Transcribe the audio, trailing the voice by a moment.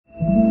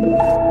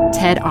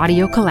TED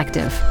Audio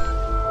Collective.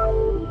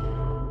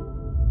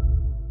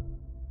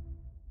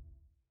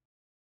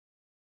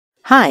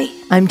 Hi,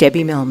 I'm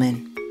Debbie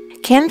Millman.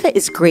 Canva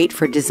is great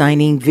for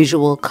designing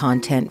visual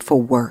content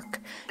for work,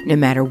 no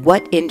matter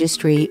what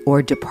industry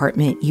or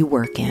department you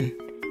work in.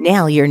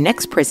 Nail your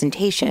next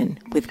presentation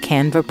with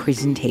Canva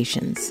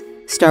Presentations.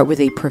 Start with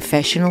a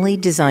professionally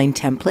designed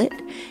template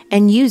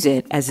and use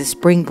it as a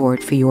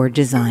springboard for your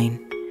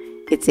design.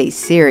 It's a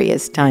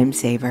serious time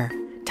saver.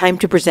 Time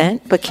to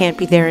present but can't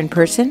be there in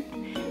person?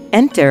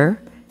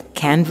 Enter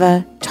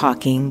Canva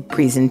Talking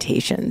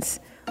Presentations.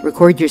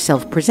 Record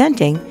yourself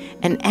presenting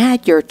and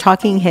add your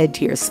talking head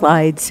to your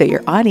slides so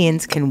your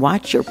audience can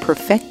watch your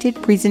perfected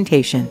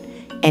presentation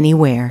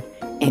anywhere,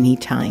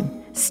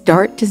 anytime.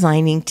 Start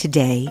designing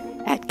today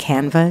at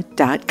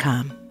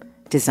canva.com.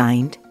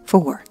 Designed for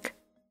work.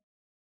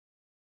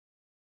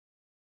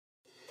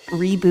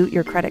 Reboot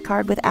your credit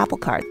card with Apple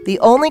Card, the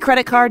only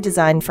credit card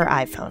designed for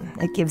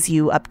iPhone. It gives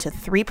you up to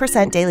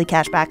 3% daily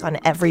cash back on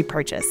every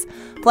purchase.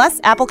 Plus,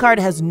 Apple Card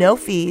has no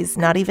fees,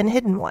 not even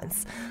hidden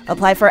ones.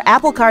 Apply for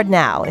Apple Card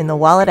now in the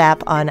Wallet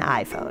app on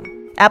iPhone.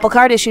 Apple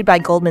Card issued by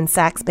Goldman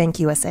Sachs Bank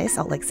USA,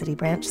 Salt Lake City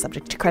branch,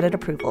 subject to credit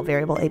approval.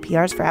 Variable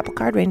APRs for Apple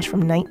Card range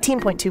from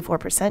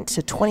 19.24%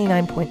 to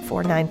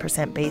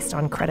 29.49% based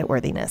on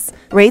creditworthiness.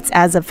 Rates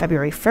as of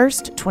February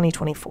 1st,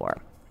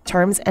 2024.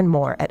 Terms and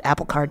more at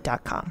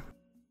applecard.com.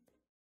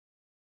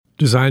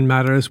 Design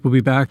Matters will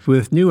be back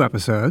with new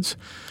episodes.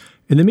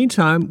 In the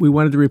meantime, we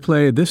wanted to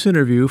replay this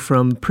interview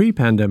from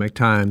pre-pandemic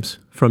times,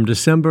 from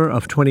December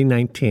of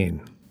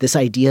 2019. This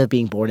idea of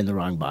being born in the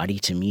wrong body,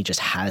 to me,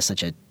 just has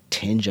such a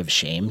tinge of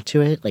shame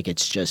to it. Like,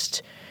 it's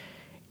just,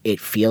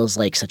 it feels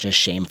like such a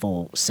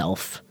shameful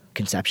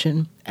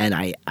self-conception, and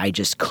I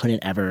just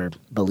couldn't ever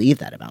believe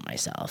that about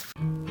myself.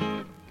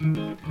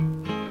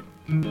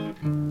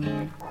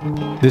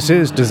 This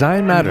is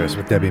Design Matters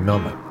with Debbie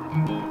Millman.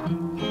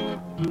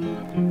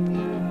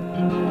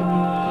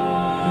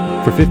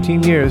 For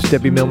 15 years,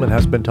 Debbie Millman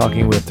has been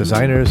talking with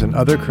designers and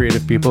other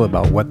creative people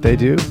about what they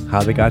do,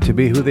 how they got to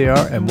be who they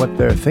are, and what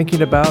they're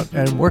thinking about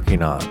and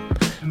working on.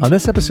 On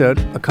this episode,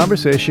 a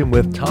conversation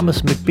with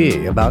Thomas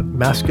McBee about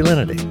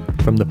masculinity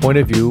from the point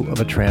of view of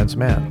a trans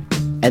man.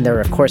 And there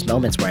were, of course,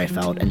 moments where I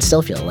felt and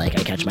still feel like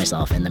I catch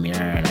myself in the mirror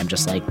and I'm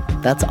just like,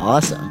 that's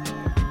awesome.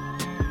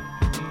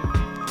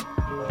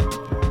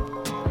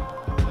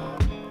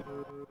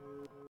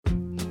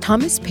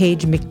 Thomas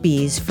Page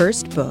McBee's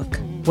first book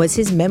was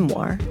his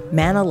memoir,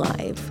 Man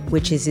Alive,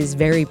 which is his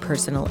very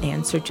personal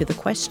answer to the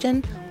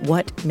question,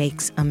 what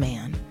makes a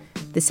man?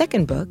 The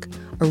second book,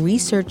 a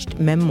researched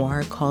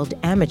memoir called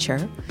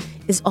Amateur,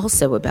 is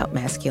also about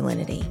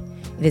masculinity.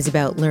 It is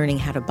about learning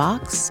how to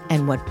box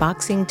and what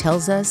boxing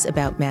tells us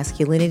about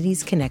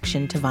masculinity's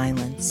connection to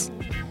violence.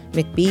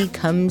 McBee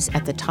comes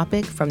at the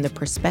topic from the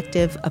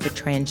perspective of a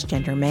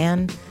transgender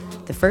man,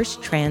 the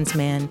first trans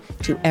man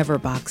to ever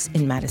box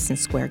in Madison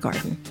Square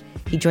Garden.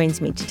 He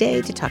joins me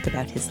today to talk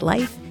about his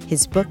life,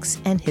 his books,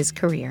 and his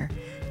career.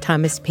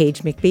 Thomas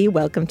Page McBee,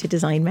 welcome to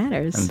Design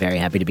Matters. I'm very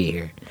happy to be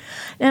here.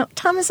 Now,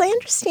 Thomas, I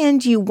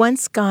understand you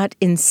once got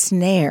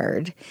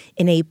ensnared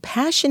in a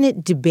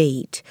passionate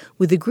debate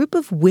with a group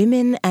of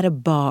women at a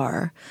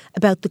bar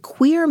about the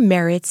queer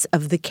merits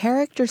of the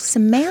character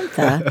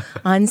Samantha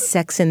on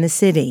Sex and the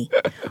City.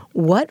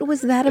 What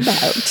was that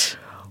about?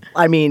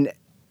 I mean,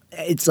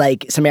 it's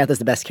like Samantha's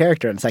the best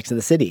character in Sex and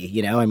the City,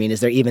 you know? I mean,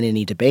 is there even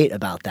any debate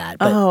about that?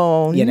 But,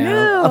 no.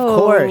 Of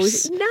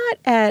course. Not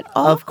at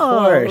all. Of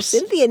course.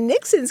 Cynthia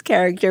Nixon's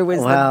character was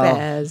the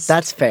best.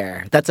 That's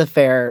fair. That's a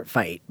fair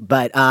fight.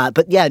 But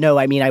yeah, no,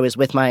 I mean, I was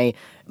with my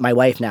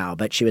wife now,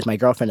 but she was my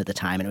girlfriend at the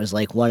time, and it was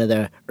like one of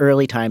the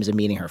early times of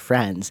meeting her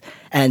friends.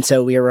 And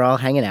so we were all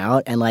hanging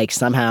out, and like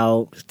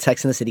somehow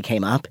Sex and the City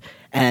came up,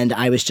 and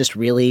I was just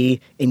really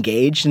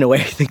engaged in a way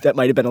I think that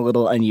might have been a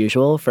little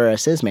unusual for a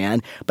cis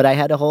man. But I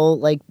had a whole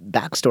like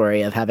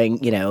backstory of having,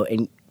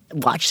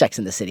 watch Sex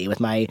and the City with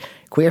my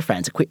queer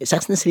friends.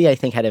 Sex and the City, I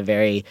think, had a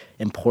very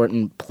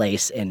important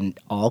place in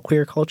all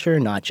queer culture,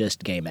 not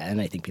just gay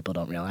men. I think people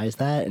don't realize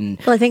that.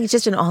 Well, I think it's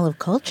just in all of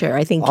culture.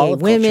 I think all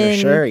gay women,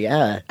 culture, sure,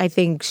 yeah. I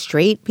think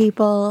straight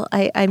people.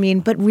 I mean,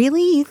 but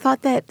really, you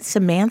thought that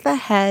Samantha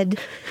had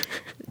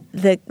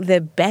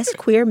the best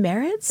queer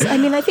merits? I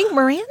mean, I think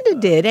Miranda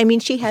did. I mean,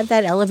 she had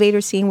that elevator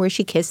scene where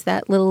she kissed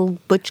that little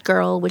butch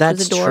girl, which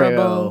was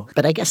adorable. True.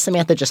 But I guess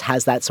Samantha just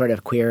has that sort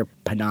of queer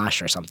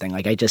panache or something.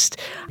 Like,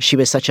 she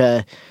was such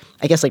a,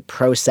 I guess, like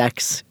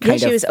pro-sex kind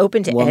of she was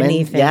open to woman.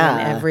 anything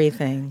and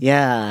everything.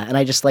 Yeah, and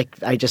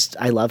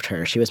I loved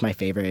her. She was my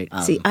favorite.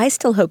 See, I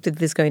still hope that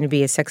there's going to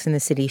be a Sex and the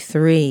City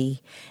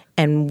 3,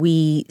 and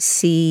we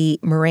see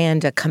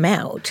Miranda come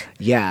out.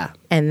 Yeah.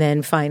 And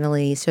then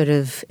finally sort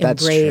of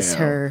embrace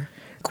her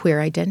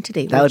queer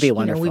identity. That would be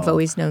wonderful. We've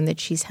always known that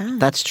she's had.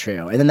 That's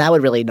true. And then that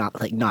would really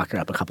knock her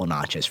up a couple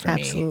notches for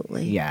me.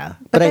 Absolutely. Yeah.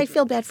 But I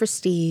feel bad for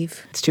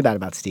Steve. It's too bad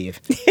about Steve.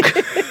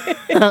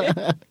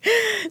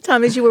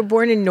 Thomas, you were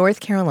born in North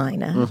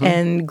Carolina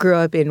and grew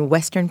up in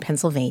Western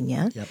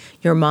Pennsylvania. Yep.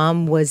 Your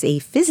mom was a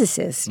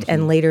physicist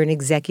and later an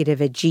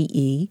executive at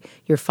GE.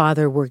 Your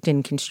father worked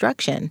in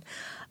construction.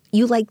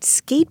 you liked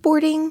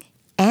skateboarding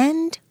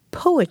and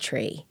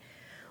poetry.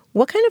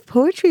 What kind of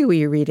poetry were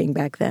you reading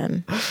back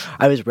then?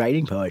 I was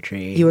writing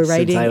poetry. You were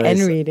writing and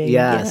reading.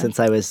 Yeah, since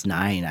I was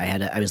 9.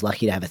 I was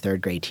lucky to have a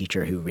 3rd grade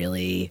teacher who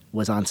really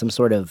was on some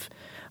sort of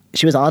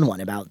she was on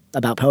one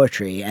about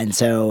poetry. And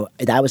so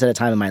that was at a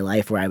time in my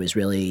life where I was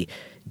really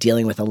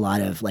dealing with a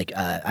lot of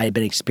I had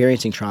been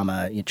experiencing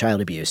trauma, child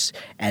abuse.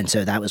 And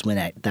so that was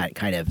when that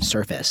kind of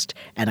surfaced.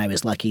 And I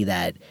was lucky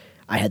that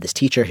I had this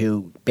teacher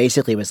who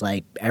basically was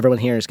like, everyone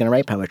here is going to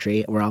write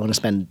poetry. We're all going to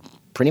spend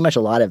pretty much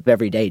a lot of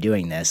every day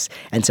doing this.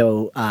 And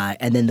so,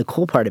 and then the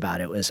cool part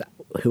about it was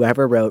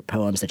whoever wrote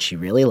poems that she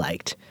really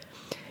liked,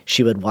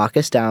 she would walk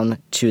us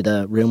down to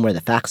the room where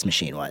the fax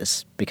machine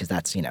was, because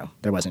that's,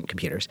 there wasn't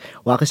computers.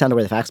 Walk us down to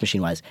where the fax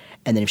machine was.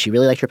 And then if she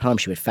really liked her poem,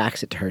 she would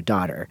fax it to her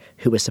daughter,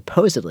 who was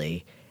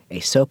supposedly a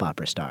soap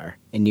opera star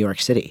in New York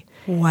City.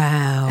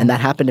 Wow. And that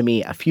happened to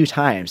me a few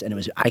times.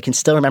 And I can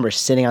still remember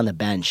sitting on the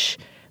bench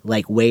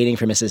waiting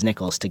for Mrs.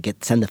 Nichols to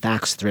send the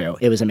fax through.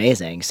 It was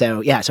amazing.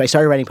 So so I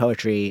started writing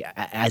poetry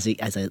as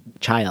a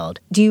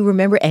child. Do you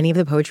remember any of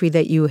the poetry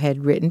that you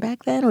had written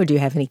back then, or do you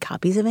have any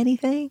copies of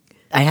anything?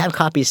 I have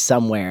copies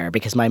somewhere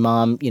because my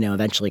mom,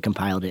 eventually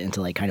compiled it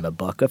into kind of a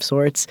book of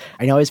sorts.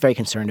 I know I was very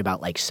concerned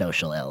about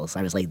social ills.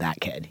 I was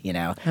that kid,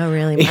 Oh,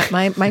 really?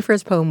 My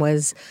first poem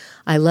was,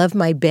 I love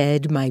my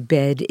bed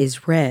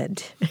is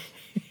red.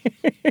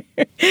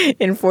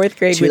 In 4th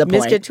grade with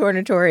Mr.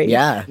 Tornatore.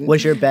 Yeah.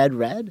 Was your bed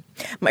red?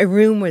 My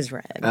room was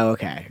red. Oh,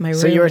 okay. My room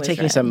so you were was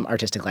taking red. some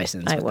artistic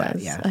license with that.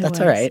 Yeah, that's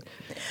all right.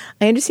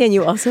 I understand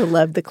you also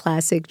loved the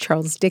classic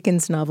Charles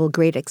Dickens novel,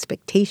 Great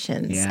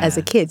Expectations, as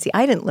a kid. See,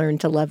 I didn't learn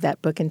to love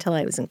that book until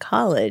I was in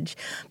college.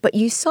 But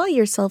you saw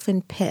yourself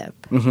in Pip.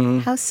 Mm-hmm.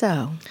 How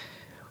so?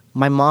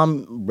 My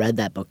mom read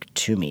that book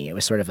to me. It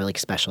was sort of a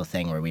special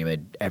thing where we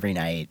would every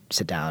night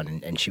sit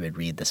down and she would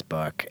read this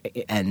book.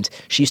 And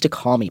she used to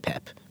call me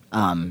Pip.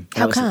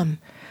 How come?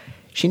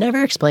 She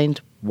never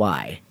explained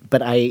why,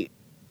 but I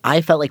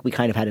felt like we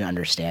kind of had an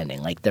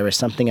understanding. There was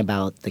something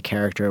about the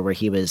character where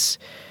he was,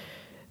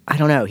 I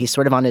don't know, he's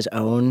sort of on his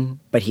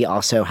own, but he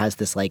also has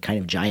this kind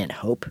of giant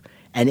hope.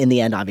 And in the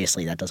end,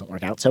 obviously, that doesn't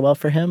work out so well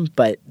for him.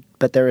 But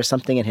there was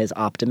something in his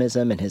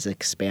optimism and his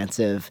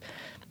expansive,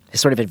 his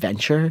sort of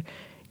adventure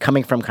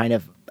coming from kind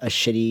of a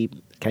shitty,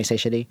 can I say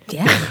shitty?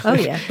 Yeah. Oh,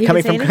 yeah. You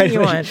coming can say from kind anything of you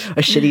want.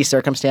 a shitty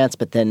circumstance,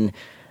 but then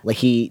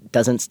he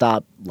doesn't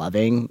stop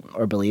loving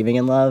or believing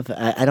in love.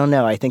 I don't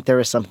know. I think there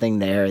was something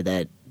there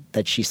that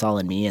she saw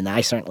in me and that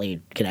I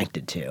certainly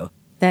connected to.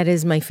 That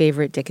is my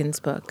favorite Dickens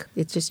book.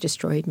 It just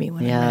destroyed me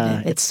when I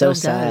read it. It so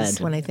still does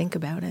sad when I think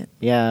about it.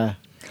 Yeah.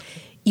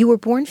 You were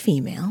born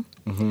female,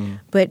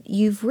 but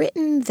you've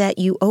written that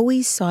you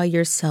always saw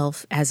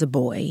yourself as a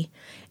boy.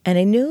 And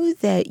I know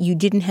that you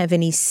didn't have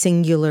any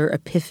singular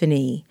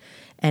epiphany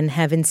and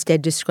have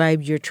instead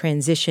described your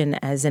transition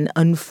as an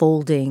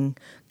unfolding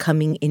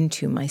coming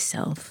into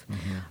myself,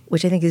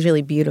 which I think is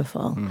really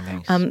beautiful.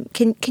 Thanks.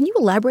 Can you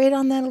elaborate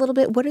on that a little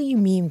bit? What do you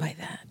mean by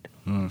that?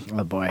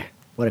 Oh, boy.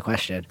 What a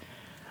question.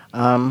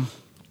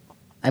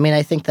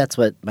 I think that's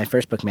what my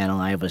first book, Man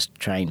Alive, was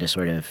trying to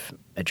sort of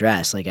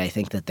address. I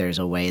think that there's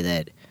a way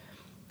that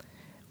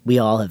we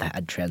all have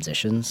had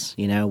transitions,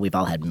 We've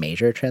all had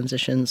major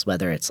transitions,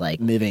 whether it's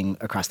moving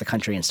across the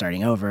country and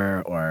starting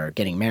over or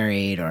getting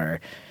married or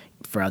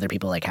for other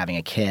people having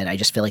a kid. I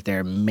just feel like there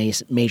are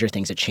major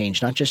things that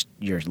change, not just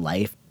your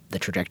life, the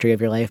trajectory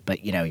of your life,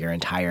 but, your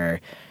entire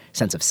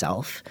sense of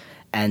self.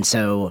 And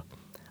so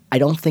I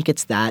don't think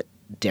it's that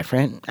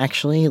different,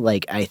 actually.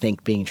 I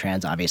think being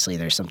trans, obviously,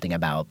 there's something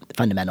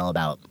fundamental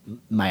about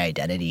my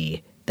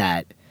identity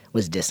that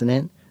was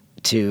dissonant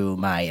to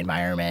my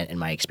environment and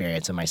my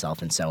experience of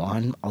myself and so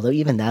on. Although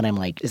even that,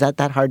 I'm is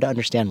that hard to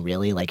understand,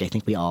 really? I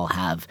think we all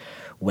have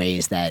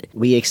ways that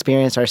we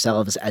experience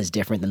ourselves as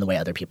different than the way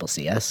other people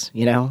see us,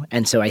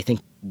 And so I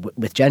think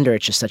with gender,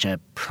 it's just such a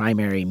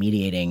primary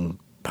mediating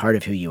part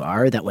of who you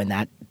are that when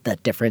that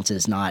difference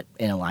is not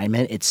in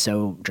alignment, it's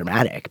so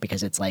dramatic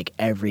because it's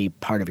every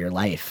part of your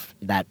life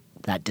that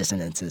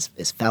dissonance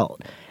is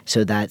felt.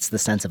 So that's the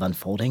sense of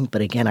unfolding.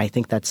 But again, I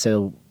think that's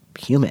so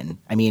human.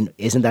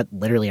 Isn't that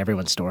literally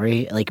everyone's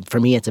story? For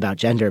me, it's about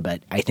gender,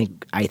 but I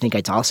think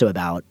it's also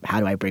about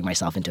how do I bring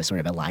myself into sort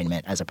of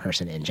alignment as a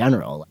person in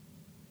general.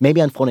 Maybe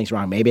unfolding's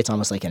wrong. Maybe it's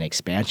almost like an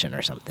expansion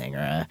or something.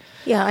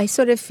 Yeah, I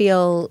sort of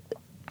feel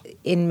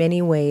in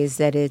many ways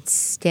that it's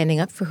standing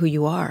up for who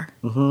you are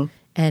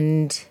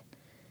and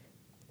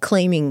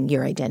claiming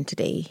your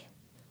identity.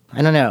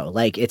 I don't know.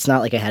 It's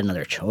not like I had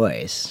another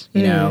choice.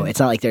 It's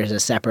not like there's a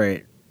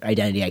separate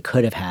identity I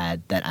could have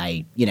had that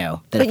I.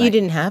 But you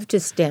didn't have to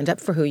stand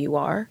up for who you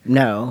are.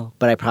 No,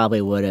 but I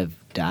probably would have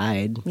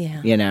died.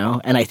 Yeah.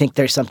 And I think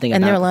there's something.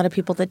 And there are a lot of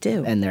people that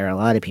do. And there are a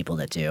lot of people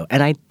that do.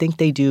 And I think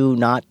they do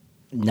not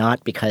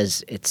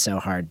because it's so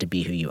hard to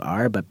be who you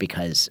are, but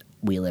because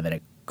we live in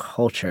a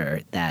culture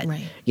that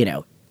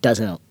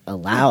doesn't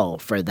allow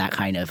for that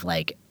kind of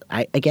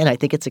I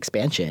think it's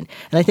expansion.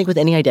 And I think with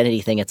any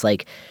identity thing, it's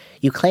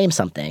you claim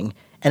something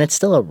and it's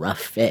still a rough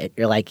fit.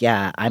 You're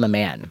yeah, I'm a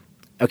man.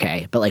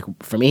 okay. But like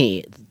for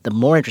me, the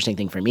more interesting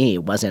thing for me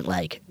wasn't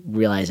like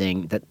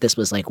realizing that this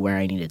was like where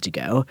I needed to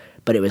go,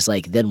 but it was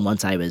like then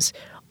once I was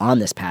on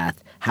this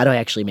path, how do I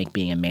actually make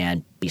being a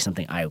man be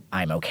something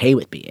I'm okay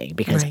with being?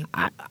 Because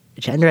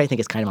gender, I think,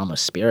 is kind of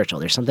almost spiritual.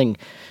 There's something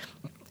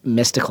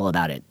mystical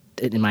about it,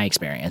 in my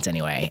experience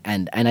anyway.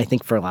 And I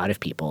think for a lot of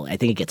people, I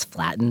think it gets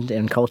flattened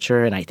in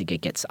culture, and I think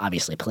it gets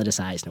obviously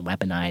politicized and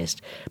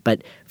weaponized.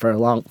 But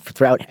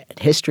throughout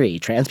history,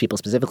 trans people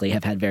specifically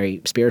have had very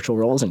spiritual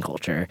roles in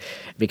culture,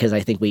 because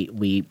I think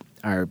we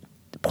are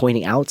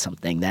pointing out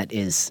something that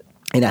is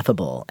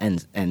ineffable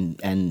and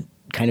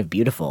kind of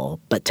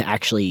beautiful, but to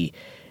actually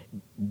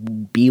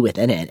be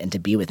within it and to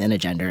be within a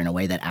gender in a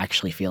way that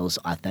actually feels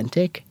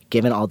authentic,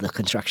 given all the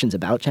constructions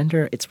about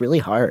gender, it's really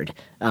hard.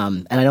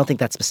 And I don't think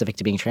that's specific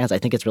to being trans. I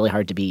think it's really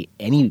hard to be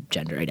any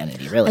gender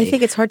identity, really. I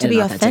think it's hard to be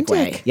authentic.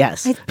 Way.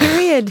 Yes.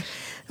 Period.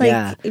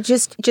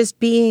 Just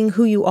being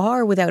who you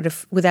are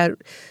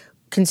without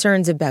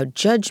concerns about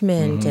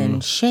judgment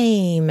and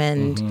shame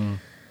and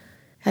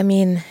I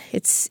mean,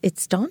 it's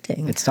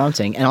daunting. It's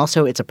daunting. And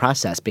also it's a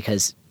process,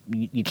 because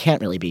you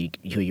can't really be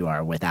who you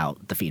are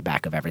without the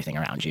feedback of everything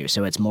around you.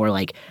 So it's more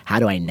like, how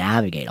do I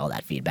navigate all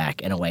that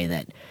feedback in a way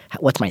that,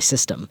 what's my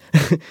system?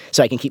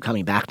 So I can keep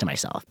coming back to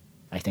myself.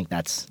 I think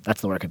that's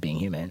the work of being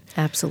human.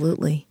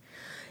 Absolutely.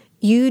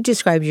 You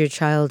described your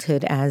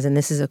childhood as, and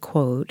this is a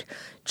quote,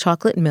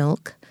 chocolate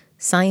milk,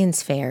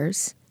 science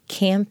fairs,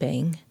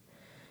 camping,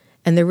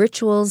 and the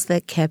rituals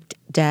that kept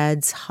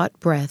Dad's hot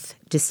breath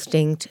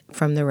distinct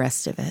from the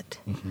rest of it.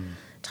 Mm-hmm.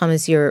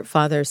 Thomas, your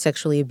father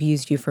sexually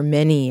abused you for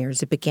many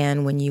years. It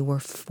began when you were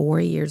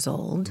 4 years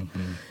old.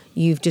 Mm-hmm.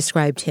 You've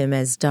described him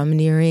as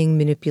domineering,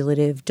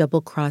 manipulative,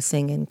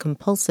 double-crossing, and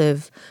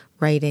compulsive,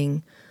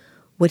 writing,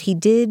 "What he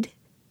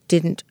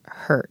didn't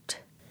hurt.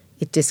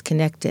 It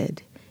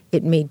disconnected.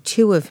 It made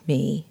two of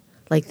me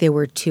like there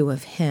were two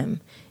of him.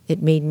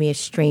 It made me a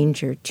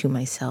stranger to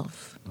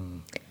myself."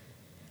 Mm.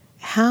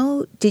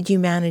 How did you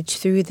manage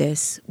through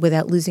this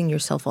without losing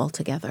yourself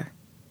altogether?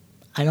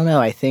 I don't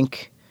know. I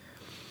think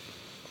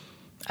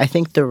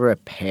the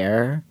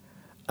repair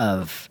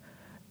of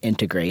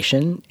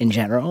integration in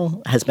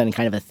general has been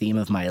kind of a theme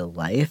of my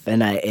life,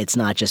 and it's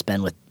not just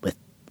been with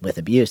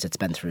abuse. It's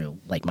been through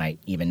like my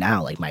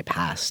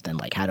past, and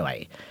like how do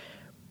I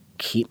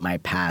keep my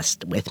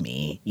past with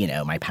me,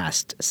 my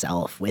past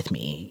self with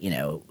me,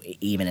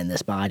 even in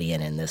this body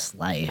and in this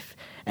life.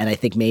 And I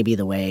think maybe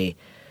the way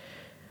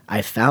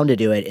I've found to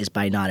do it is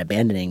by not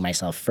abandoning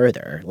myself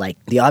further.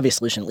 Like the obvious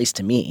solution, at least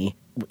to me,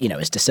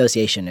 is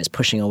dissociation, is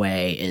pushing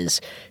away,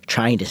 is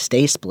trying to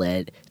stay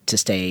split, to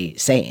stay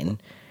sane.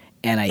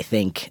 And I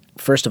think,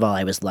 first of all,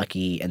 I was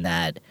lucky in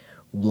that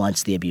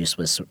once the abuse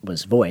was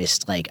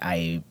voiced, like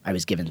I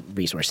was given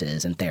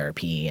resources and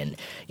therapy, and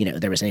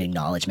there was an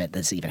acknowledgement that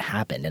this even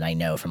happened. And I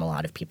know from a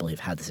lot of people who've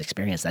had this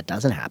experience that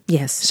doesn't happen.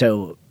 Yes.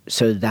 So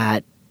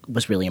that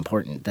was really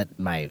important, that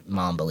my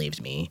mom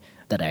believed me,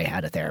 that I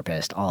had a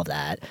therapist, all of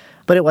that.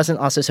 But it wasn't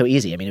also so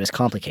easy. I mean, it was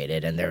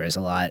complicated, and there was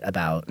a lot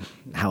about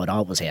how it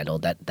all was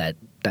handled that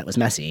was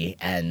messy.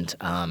 And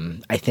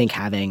I think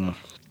having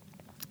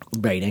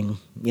writing,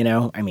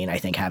 I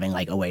think having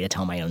like a way to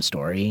tell my own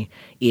story,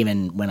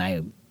 even when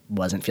I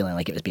wasn't feeling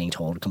like it was being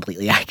told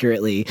completely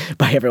accurately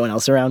by everyone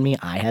else around me,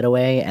 I had a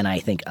way. And I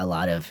think a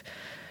lot of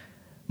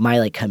my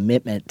like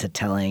commitment to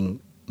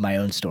telling my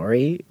own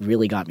story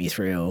really got me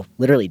through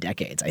literally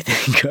decades, I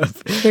think,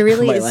 of there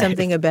really my is life.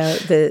 Something about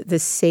the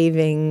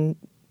saving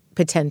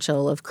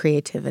potential of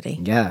creativity.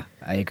 Yeah,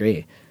 I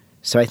agree.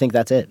 So I think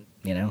that's it,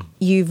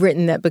 You've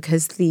written that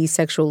because the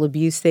sexual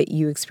abuse that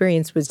you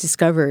experienced was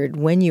discovered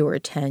when you were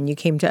 10, you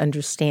came to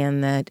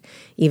understand that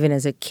even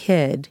as a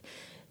kid,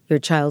 your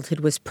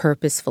childhood was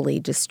purposefully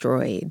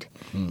destroyed.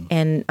 Mm.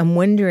 And I'm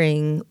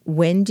wondering,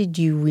 when did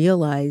you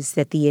realize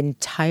that the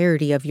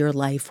entirety of your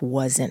life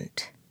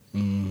wasn't?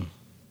 I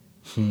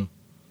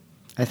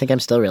think I'm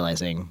still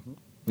realizing,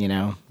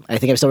 I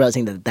think I'm still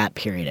realizing that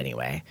period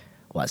anyway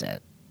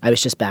wasn't. I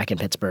was just back in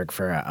Pittsburgh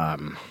for,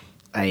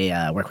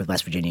 I work with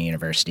West Virginia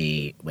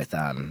University with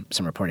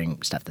some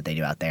reporting stuff that they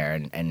do out there.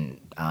 And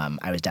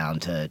I was down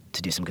to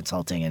do some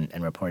consulting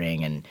and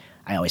reporting, and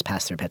I always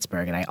pass through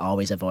Pittsburgh, and I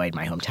always avoid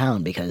my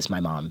hometown because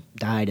my mom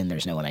died and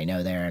there's no one I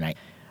know there. And I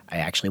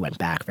actually went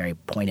back very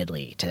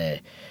pointedly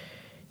to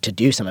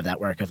do some of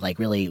that work of like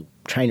really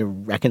trying to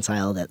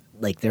reconcile that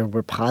like there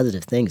were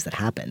positive things that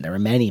happened. There were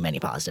many, many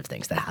positive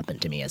things that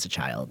happened to me as a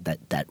child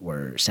that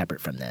were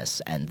separate from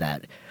this and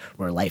that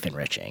were life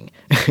enriching,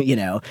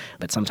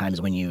 But sometimes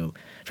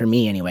for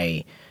me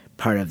anyway,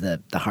 part of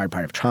the hard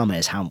part of trauma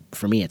is how,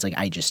 for me, it's like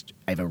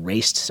I've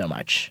erased so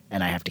much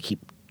and I have to keep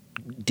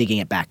digging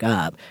it back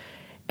up.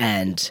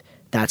 And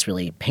that's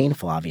really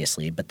painful,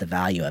 obviously, but the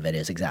value of it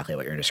is exactly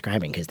what you're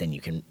describing, because then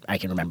I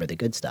can remember the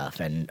good stuff.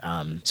 And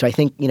so I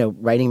think,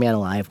 writing Man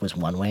Alive was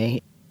one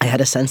way. I had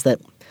a sense that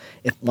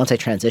once I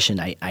transitioned,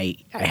 I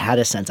had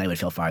a sense I would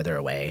feel farther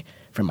away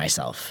from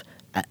myself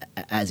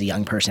as a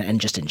young person,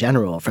 and just in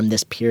general from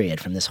this period,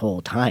 from this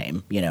whole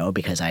time,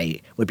 because I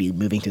would be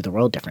moving through the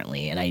world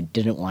differently, and I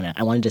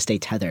wanted to stay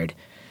tethered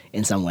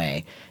in some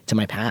way to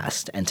my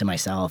past and to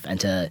myself and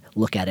to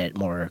look at it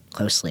more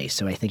closely.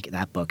 So I think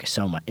that book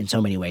in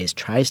so many ways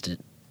tries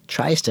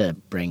to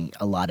bring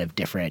a lot of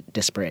different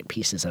disparate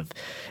pieces of,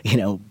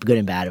 good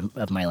and bad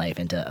of my life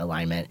into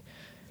alignment.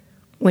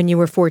 When you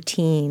were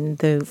 14,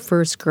 the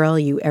first girl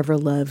you ever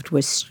loved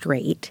was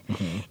straight.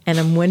 Mm-hmm. And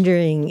I'm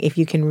wondering if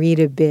you can read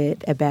a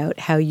bit about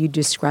how you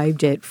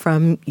described it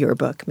from your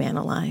book, Man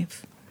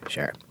Alive.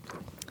 Sure.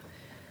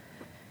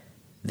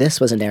 This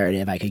was a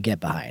narrative I could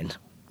get behind.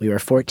 We were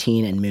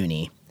 14 and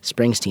moony,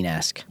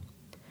 Springsteen-esque.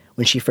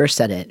 When she first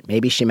said it,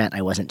 maybe she meant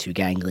I wasn't too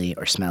gangly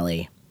or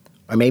smelly.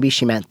 Or maybe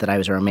she meant that I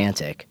was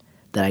romantic,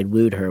 that I'd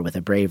wooed her with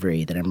a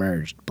bravery that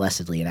emerged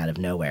blessedly and out of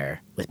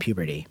nowhere with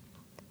puberty.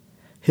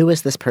 Who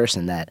was this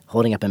person that,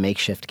 holding up a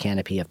makeshift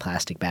canopy of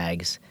plastic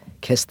bags,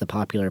 kissed the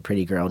popular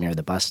pretty girl near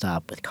the bus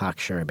stop with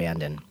cocksure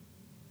abandon?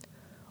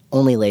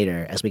 Only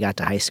later, as we got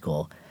to high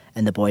school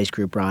and the boys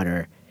grew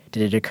broader,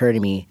 did it occur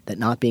to me that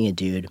not being a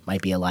dude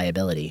might be a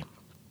liability.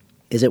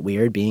 Is it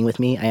weird being with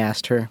me? I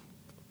asked her.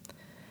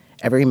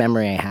 Every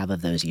memory I have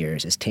of those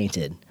years is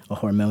tainted, a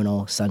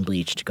hormonal,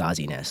 sun-bleached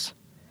gauziness.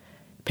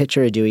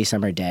 Picture a dewy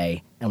summer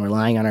day, and we're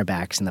lying on our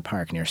backs in the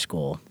park near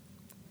school.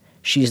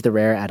 She's the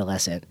rare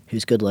adolescent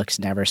whose good looks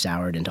never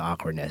soured into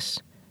awkwardness,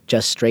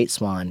 just straight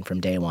swan from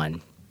day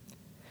one.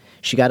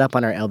 She got up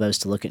on her elbows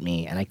to look at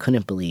me, and I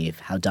couldn't believe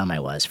how dumb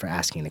I was for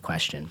asking the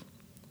question.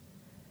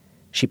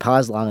 She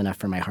paused long enough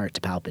for my heart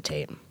to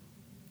palpitate.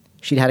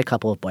 She'd had a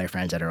couple of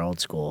boyfriends at her old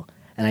school,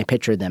 and I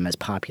pictured them as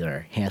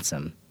popular,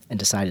 handsome, and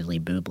decidedly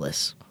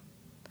boobless.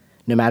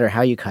 No matter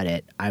how you cut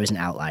it, I was an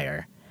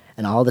outlier,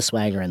 and all the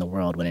swagger in the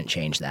world wouldn't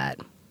change that.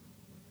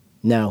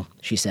 No,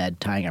 she said,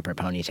 tying up her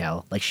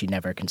ponytail like she'd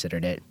never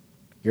considered it.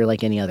 You're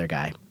like any other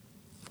guy.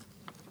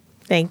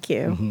 Thank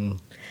you. Mm-hmm.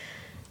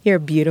 You're a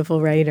beautiful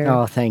writer.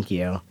 Oh, thank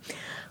you.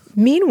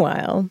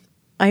 Meanwhile,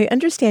 I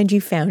understand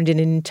you found an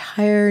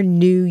entire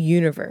new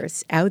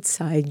universe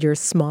outside your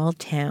small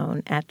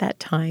town at that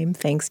time,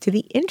 thanks to the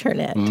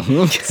internet.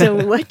 Mm-hmm.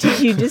 So what did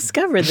you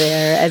discover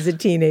there as a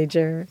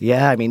teenager?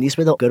 Yeah, I mean, these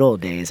were the good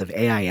old days of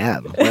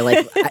AIM,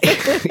 where,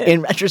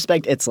 in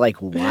retrospect, it's,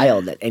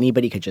 wild that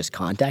anybody could just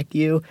contact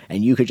you,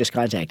 and you could just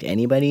contact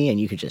anybody, and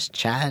you could just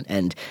chat,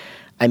 and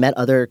I met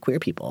other queer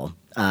people.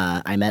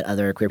 I met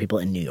other queer people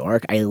in New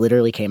York. I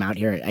literally came out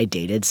here. I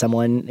dated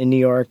someone in New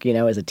York,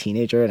 as a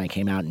teenager, and I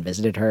came out and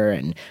visited her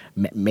and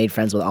made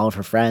friends with all of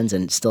her friends,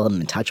 and still am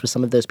in touch with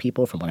some of those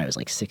people from when I was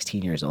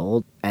 16 years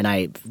old. And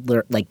I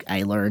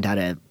learned how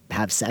to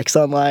have sex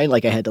online.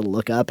 I had to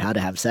look up how to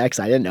have sex.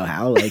 I didn't know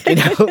how.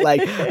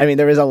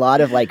 There was a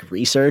lot of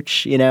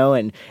research,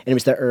 and it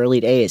was the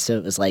early days, so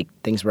it was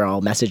things were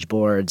all message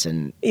boards.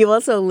 And you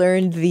also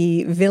learned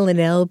the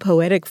Villanelle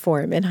poetic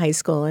form in high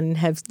school and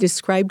have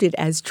described it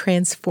as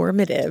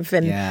transformative.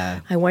 And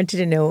yeah. I wanted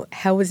to know,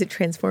 how was it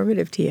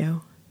transformative to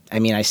you? I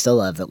mean, I still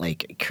love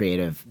that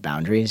creative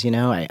boundaries.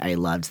 I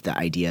loved the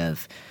idea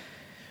of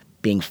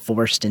being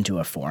forced into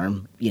a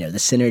form, the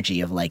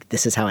synergy of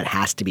this is how it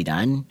has to be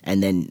done,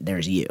 and then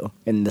there's you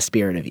and the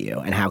spirit of you,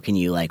 and how can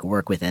you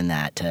work within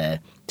that to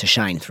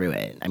shine through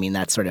it. I mean,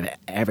 that's sort of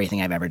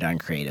everything I've ever done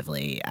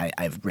creatively.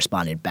 I've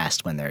responded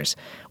best when there's,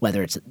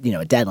 whether it's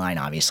a deadline,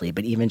 obviously,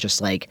 but even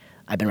just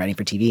I've been writing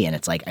for TV, and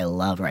it's I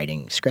love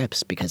writing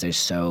scripts because there's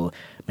so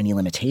many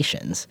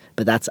limitations.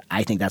 But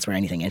I think that's where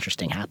anything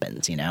interesting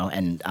happens,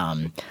 And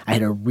I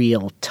had a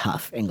real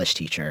tough English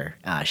teacher.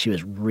 She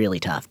was really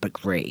tough, but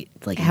great.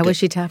 How was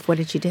she tough? What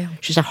did she do?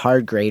 She's a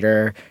hard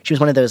grader. She was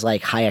one of those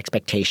high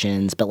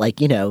expectations, but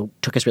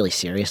took us really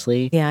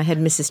seriously. Yeah, I had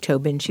Mrs.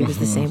 Tobin. She was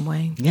the same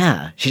way.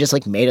 Yeah, she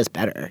just made us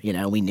better.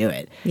 We knew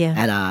it.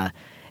 Yeah.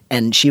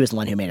 And she was the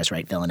one who made us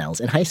write villanelles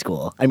in high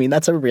school. I mean,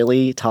 that's a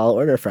really tall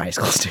order for high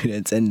school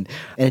students. And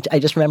I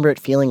just remember it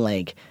feeling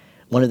like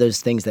one of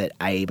those things that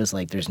I was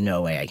there's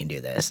no way I can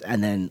do this.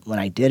 And then when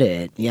I did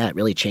it, it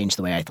really changed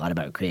the way I thought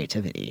about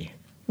creativity.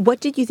 What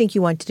did you think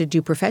you wanted to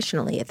do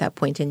professionally at that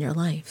point in your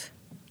life?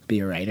 Be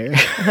a writer.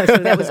 So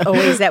that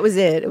was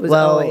it. It was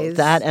always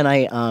that. And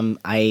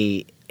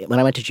I when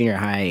I went to junior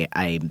high,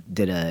 I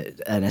did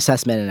an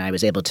assessment, and I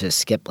was able to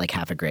skip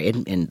half a grade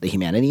in the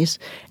humanities.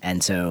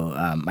 And so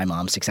my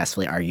mom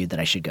successfully argued that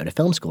I should go to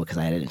film school because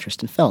I had an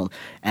interest in film.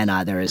 And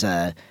there was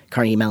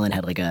Carnegie Mellon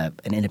had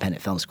an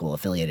independent film school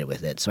affiliated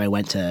with it. So I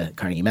went to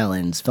Carnegie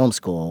Mellon's film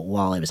school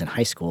while I was in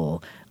high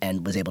school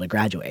and was able to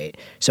graduate.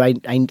 So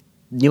I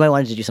knew I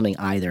wanted to do something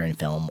either in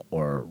film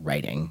or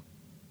writing.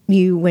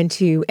 You went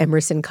to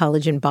Emerson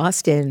College in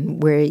Boston,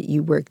 where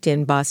you worked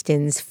in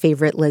Boston's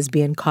favorite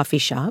lesbian coffee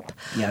shop.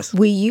 Yes.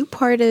 Were you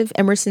part of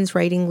Emerson's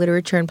writing,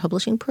 literature, and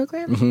publishing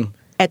program? Mm-hmm.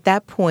 At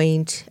that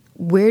point,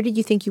 where did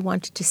you think you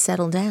wanted to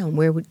settle down?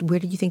 Where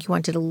did you think you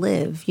wanted to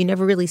live? You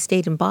never really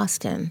stayed in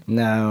Boston.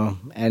 No.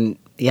 And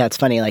yeah, it's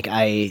funny.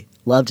 I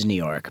loved New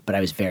York, but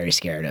I was very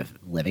scared of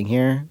living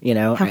here.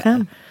 How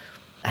come?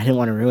 I didn't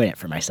want to ruin it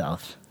for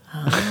myself.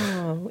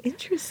 Oh,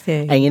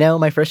 interesting. And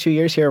my first few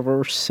years here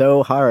were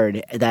so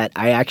hard that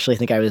I actually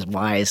think I was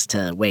wise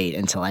to wait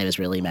until I was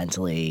really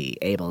mentally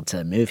able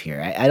to move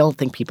here. I don't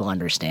think people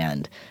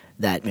understand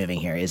that moving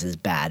here is as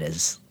bad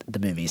as the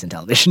movies and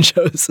television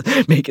shows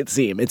make it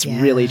seem. It's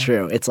really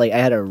true. It's like I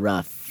had a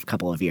rough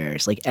couple of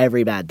years. Like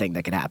every bad thing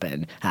that could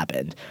happen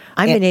happened.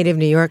 I'm a native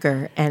New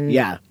Yorker, and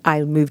Yeah.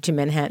 I moved to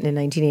Manhattan in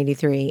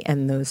 1983,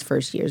 and those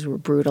first years were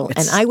brutal.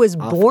 And I was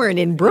born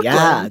in Brooklyn.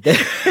 Yeah.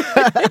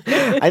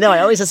 I know. I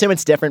always assume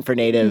it's different for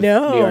native New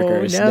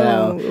Yorkers.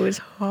 No, it was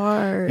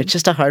hard. It's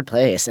just a hard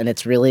place, and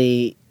it's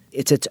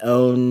its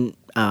own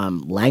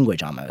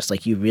language almost.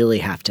 Like you really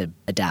have to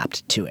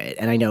adapt to it.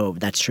 And I know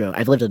that's true.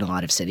 I've lived in a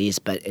lot of cities,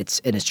 but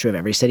it's true of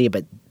every city,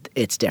 but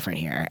it's different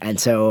here.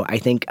 And so I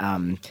think,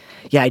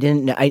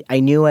 I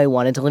knew I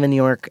wanted to live in New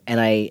York,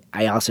 and I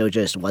also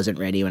just wasn't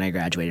ready when I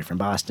graduated from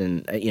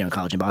Boston,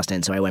 college in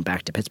Boston. So I went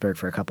back to Pittsburgh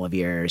for a couple of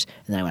years,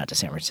 and then I went out to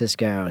San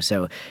Francisco.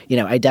 So,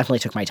 I definitely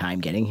took my time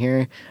getting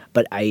here,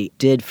 but I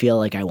did feel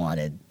like I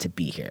wanted to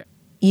be here.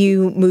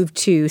 You moved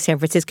to San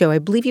Francisco. I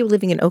believe you were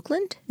living in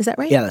Oakland. Is that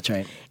right? Yeah, that's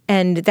right.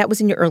 And that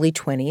was in your early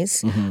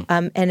 20s.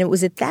 Mm-hmm. And it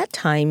was at that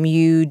time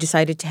you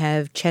decided to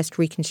have chest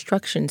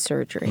reconstruction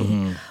surgery.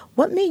 Mm-hmm.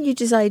 What made you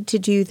decide to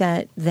do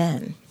that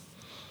then?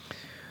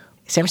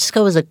 San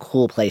Francisco was a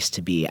cool place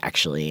to be,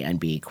 actually, and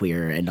be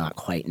queer and not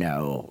quite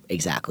know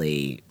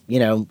exactly,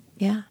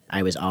 Yeah.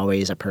 I was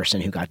always a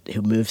person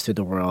who moves through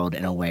the world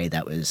in a way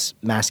that was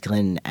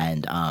masculine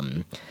and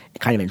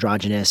kind of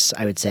androgynous,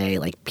 I would say.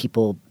 Like,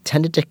 people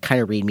tended to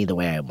kind of read me the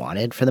way I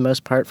wanted for the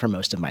most part for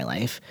most of my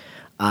life.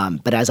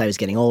 But as I was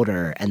getting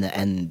older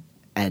and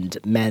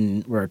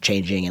men were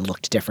changing and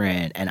looked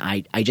different, and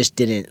I just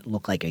didn't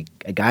look like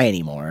a guy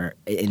anymore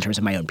in terms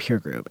of my own peer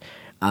group.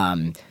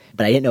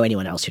 But I didn't know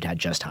anyone else who'd had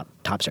just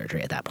top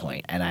surgery at that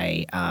point. And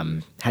I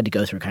had to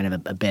go through kind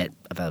of a bit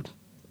of a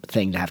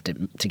thing to have to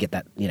get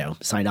that,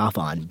 signed off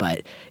on.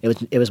 But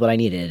it was what I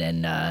needed.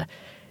 And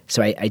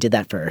so I did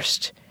that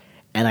first.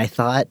 And I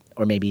thought,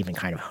 or maybe even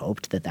kind of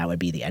hoped, that would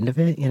be the end of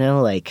it,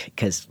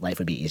 because life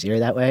would be easier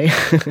that way.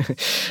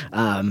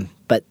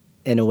 But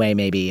in a way,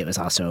 maybe it was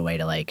also a way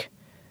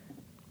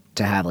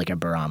to have like a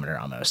barometer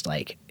almost.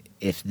 Like,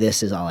 if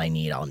this is all I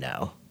need, I'll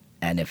know.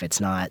 And if it's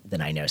not, then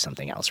I know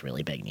something else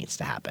really big needs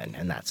to happen.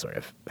 And that's sort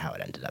of how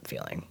it ended up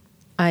feeling.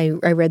 I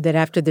read that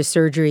after the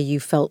surgery you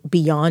felt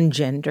beyond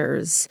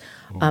genders,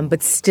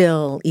 but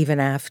still, even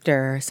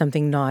after,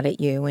 something gnawed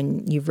at you,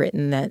 and you've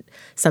written that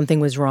something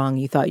was wrong.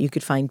 You thought you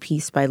could find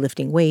peace by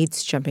lifting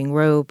weights, jumping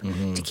rope,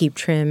 to keep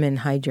trim and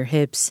hide your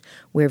hips,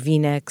 wear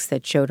V-necks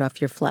that showed off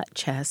your flat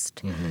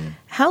chest.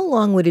 How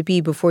long would it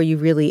be before you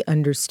really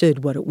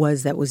understood what it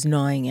was that was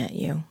gnawing at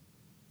you?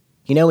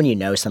 When you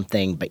know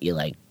something, but you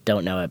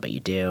don't know it, but you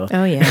do.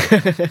 Oh, yeah.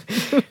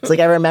 It's like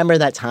I remember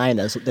that time,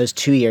 those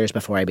 2 years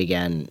before I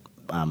began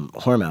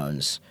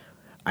hormones.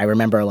 I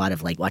remember a lot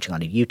of watching a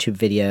lot of YouTube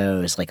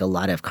videos, a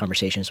lot of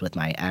conversations with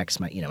my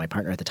ex, my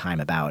partner at the time,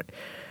 about,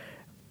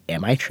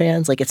 am I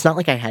trans? It's not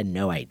like I had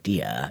no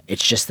idea.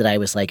 It's just that I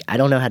was I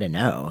don't know how to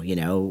know.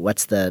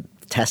 What's the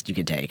test you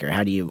can take, or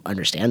how do you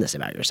understand this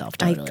about yourself?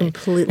 Totally. I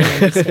completely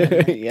understand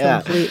that.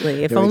 Yeah.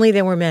 Completely. If only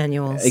there were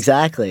manuals.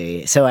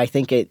 Exactly. So I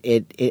think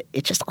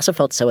it just also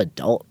felt so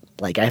adult.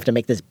 I have to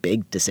make this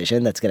big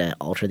decision that's going to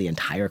alter the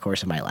entire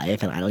course of my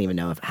life, and I don't even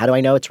know how do I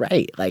know it's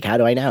right? How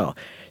do I know?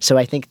 So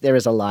I think there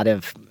was a lot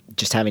of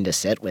just having to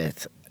sit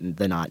with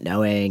the not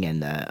knowing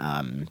and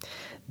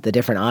the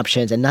different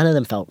options, and none of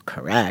them felt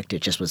correct.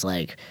 It just was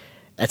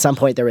at some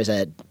point there was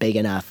a big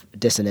enough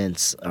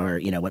dissonance, or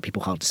what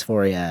people call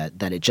dysphoria,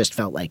 that it just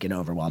felt like an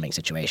overwhelming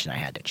situation I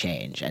had to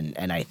change.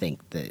 And I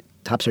think the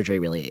top surgery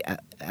really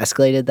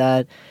escalated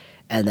that.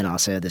 And then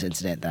also this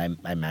incident that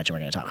I imagine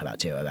we're going to talk about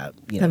too, about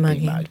being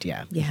mugged.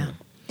 Yeah. Yeah.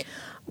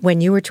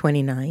 When you were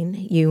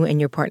 29, you and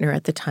your partner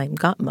at the time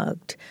got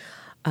mugged.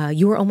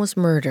 You were almost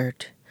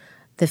murdered.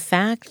 The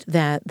fact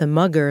that the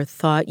mugger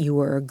thought you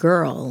were a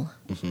girl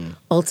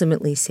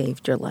ultimately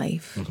saved your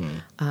life.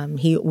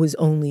 He was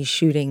only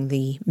shooting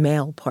the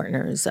male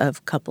partners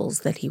of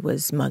couples that he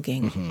was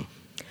mugging.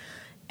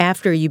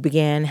 After you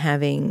began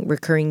having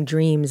recurring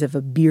dreams of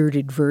a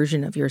bearded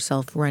version of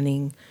yourself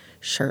running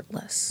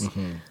shirtless.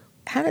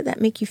 How did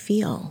that make you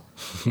feel?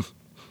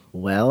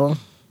 Well,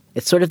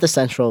 it's sort of the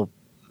central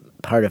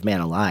part of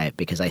Man Alive,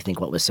 because I think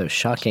what was so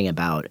shocking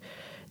about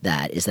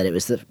that is that it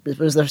was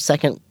the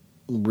second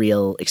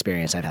real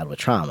experience I've had with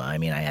trauma. I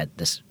mean, I had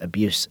this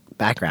abuse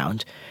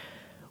background,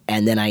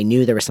 and then I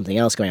knew there was something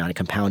else going on, a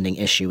compounding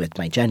issue with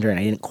my gender, and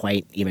I didn't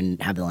quite even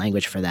have the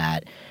language for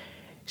that.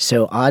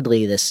 So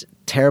oddly, this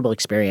terrible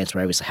experience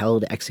where I was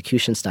held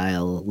execution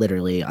style,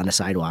 literally on a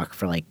sidewalk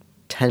for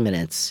 10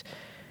 minutes,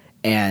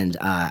 and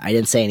I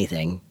didn't say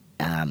anything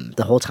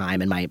the whole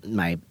time. And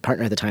my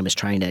partner at the time was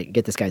trying to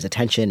get this guy's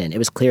attention, and it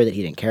was clear that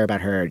he didn't care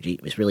about her. He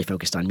was really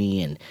focused on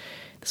me, and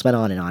this went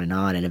on and on and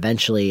on. And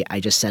eventually, I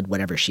just said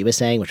whatever she was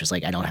saying, which was I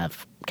don't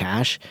have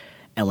cash.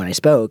 And when I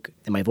spoke,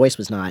 and my voice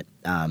was not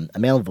a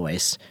male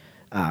voice,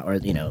 or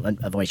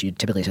a voice you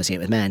typically associate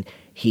with men,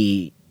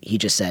 he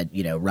just said,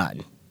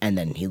 run, and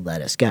then he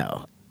let us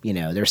go.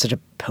 There was such a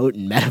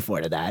potent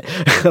metaphor to that.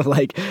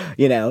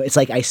 It's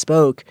I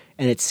spoke,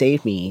 and it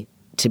saved me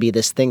to be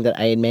this thing that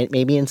I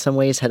maybe in some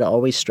ways had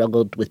always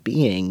struggled with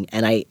being.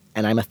 And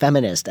I'm a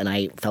feminist, and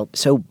I felt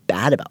so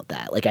bad about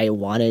that. Like I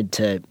wanted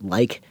to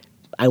like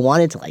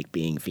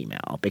being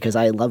female because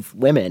I love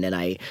women, and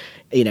I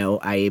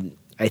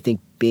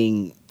think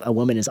being a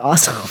woman is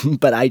awesome,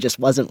 but I just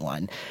wasn't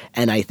one.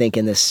 And I think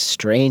in this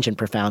strange and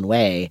profound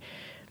way,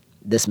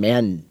 this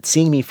man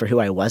seeing me for who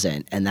I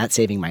wasn't and that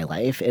saving my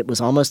life, it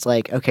was almost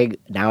like, okay,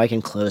 now I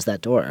can close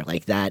that door.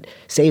 Like that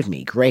saved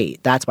me.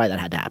 Great. That's why that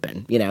had to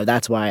happen.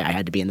 That's why I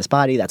had to be in this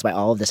body. That's why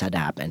all of this had to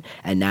happen.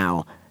 And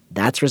now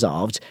that's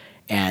resolved.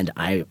 And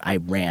I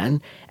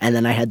ran. And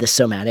then I had this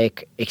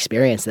somatic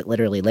experience that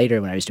literally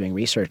later when I was doing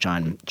research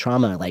on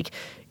trauma,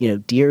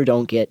 deer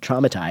don't get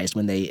traumatized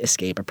when they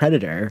escape a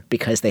predator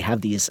because they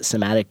have these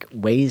somatic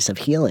ways of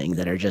healing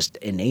that are just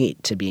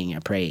innate to being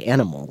a prey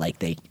animal. Like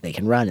they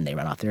can run and they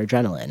run off their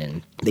adrenaline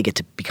and they get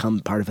to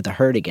become part of the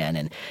herd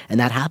again. And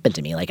that happened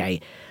to me.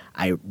 Like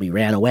we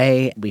ran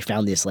away. We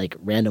found this like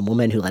random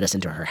woman who let us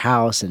into her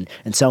house and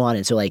so on.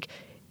 And so like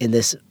in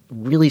this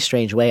really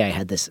strange way, I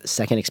had this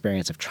second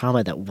experience of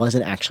trauma that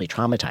wasn't actually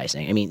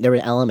traumatizing. I mean, there were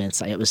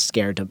elements. I was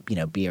scared to,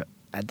 be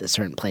at a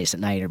certain place at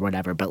night or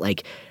whatever, but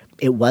like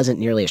it wasn't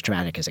nearly as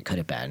traumatic as it could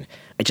have been.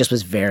 It just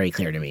was very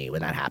clear to me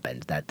when that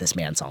happened that this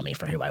man saw me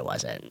for who I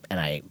wasn't. And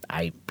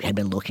I had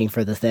been looking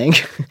for the thing.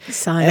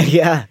 Sign.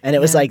 Yeah. And it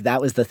was like,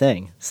 that was the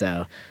thing.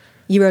 So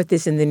you wrote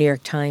this in the New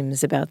York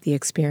Times about the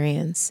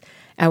experience.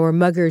 Our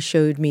mugger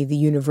showed me the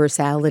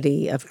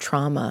universality of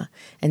trauma,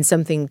 and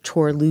something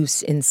tore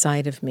loose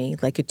inside of me,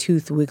 like a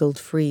tooth wiggled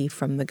free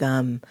from the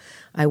gum.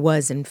 I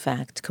was, in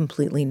fact,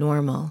 completely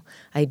normal.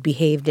 I'd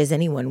behaved as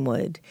anyone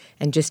would,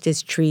 and just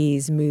as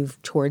trees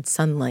moved toward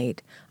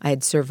sunlight, I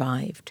had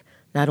survived,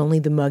 not only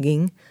the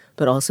mugging,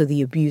 but also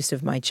the abuse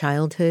of my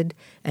childhood,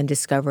 and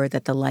discovered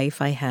that the life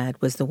I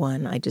had was the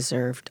one I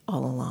deserved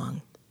all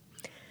along.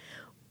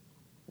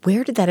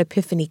 Where did that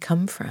epiphany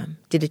come from?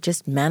 Did it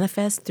just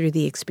manifest through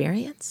the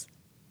experience?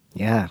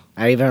 Yeah.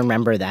 I even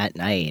remember that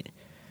night,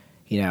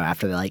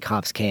 after the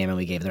cops came and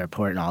we gave the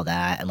report and all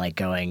that, and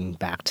going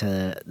back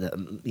to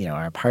the,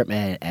 our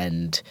apartment,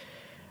 and,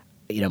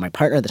 my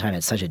partner at the time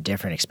had such a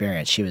different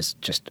experience. She was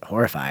just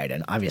horrified,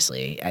 and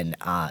obviously, and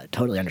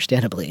totally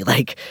understandably,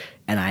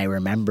 and I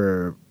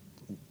remember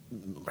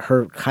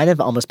her kind of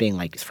almost being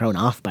thrown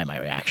off by my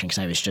reaction because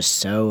I was just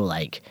so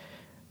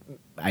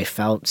I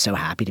felt so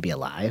happy to be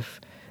alive.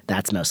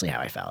 That's mostly how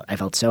I felt. I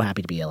felt so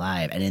happy to be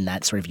alive. And in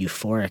that sort of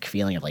euphoric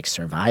feeling of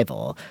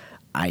survival,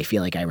 I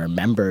feel like I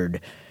remembered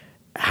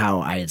how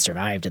I had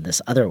survived in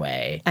this other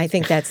way. I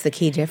think that's the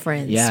key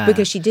difference. Yeah.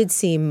 Because she did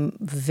seem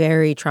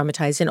very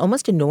traumatized and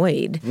almost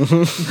annoyed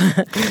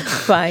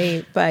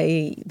by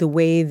the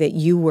way that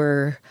you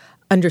were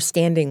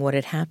understanding what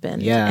had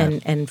happened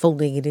and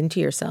folding it into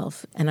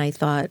yourself. And I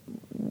thought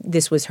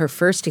this was her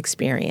first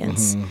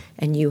experience,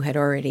 and you had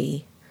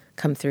already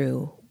come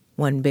through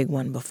one big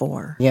one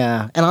before.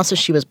 Yeah. And also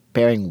she was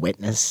bearing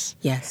witness.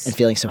 Yes. And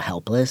feeling so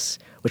helpless,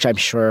 which I'm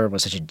sure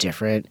was such a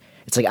different...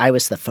 It's like I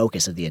was the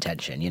focus of the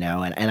attention, and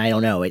I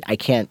don't know. I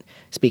can't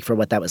speak for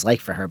what that was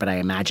like for her, but I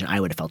imagine I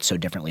would have felt so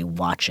differently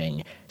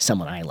watching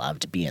someone I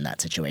loved be in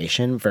that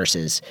situation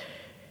versus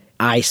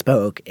I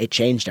spoke, it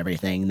changed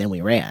everything, then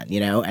we ran,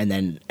 and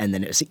then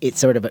it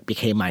sort of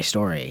became my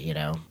story,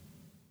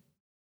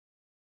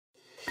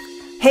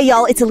 Hey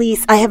y'all, it's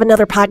Elise. I have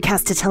another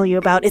podcast to tell you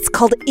about. It's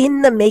called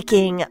In the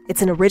Making.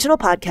 It's an original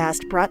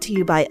podcast brought to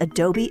you by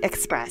Adobe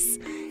Express.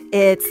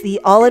 It's the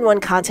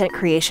all-in-one content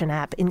creation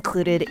app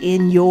included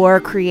in your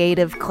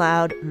Creative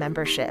Cloud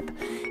membership.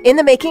 In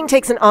the Making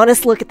takes an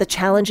honest look at the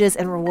challenges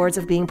and rewards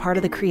of being part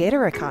of the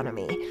creator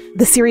economy.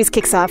 The series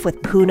kicks off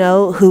with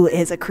Puno, who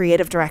is a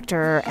creative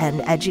director and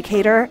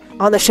educator.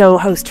 On the show,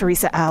 host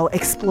Teresa Au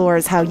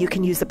explores how you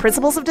can use the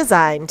principles of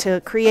design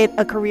to create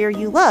a career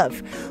you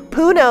love.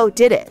 Puno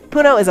did it.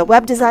 Puno is a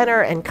web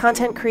designer and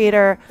content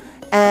creator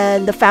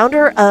and the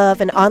founder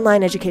of an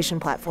online education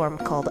platform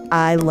called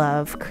I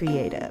Love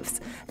Creatives.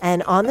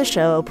 And on the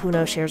show,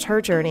 Puno shares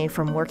her journey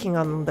from working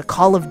on the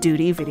Call of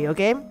Duty video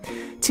game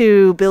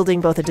to building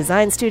both a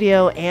design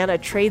studio and a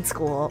trade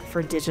school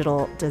for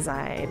digital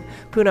design.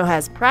 Puno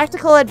has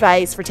practical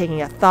advice for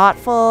taking a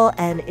thoughtful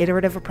and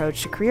iterative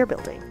approach to career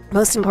building.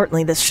 Most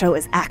importantly, this show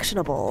is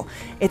actionable.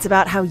 It's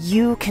about how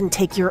you can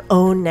take your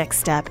own next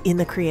step in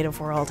the creative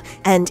world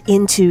and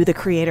into the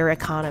creator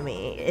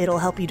economy. It'll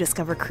help you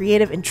discover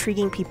creative,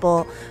 intriguing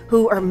people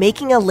who are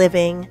making a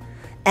living,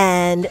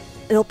 and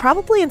it'll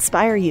probably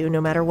inspire you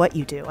no matter what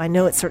you do. I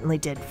know it certainly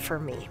did for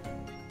me.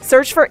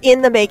 Search for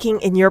In the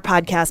Making in your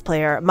podcast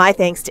player. My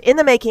thanks to In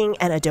the Making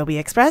and Adobe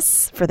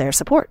Express for their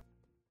support.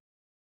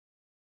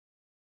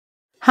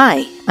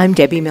 Hi, I'm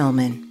Debbie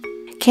Millman.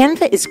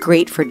 Canva is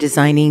great for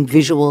designing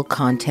visual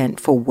content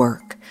for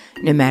work,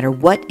 no matter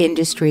what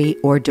industry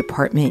or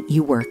department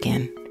you work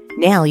in.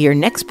 Nail your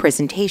next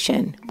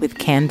presentation with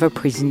Canva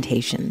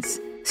Presentations.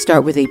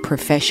 Start with a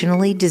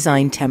professionally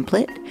designed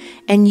template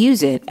and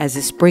use it as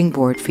a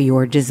springboard for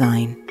your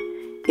design.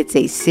 It's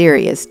a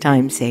serious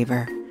time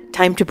saver.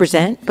 Time to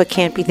present but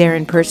can't be there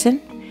in person?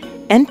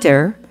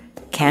 Enter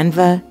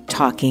Canva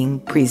Talking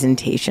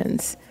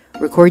Presentations.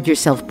 Record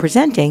yourself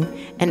presenting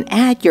and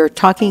add your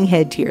talking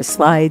head to your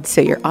slides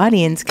so your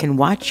audience can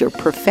watch your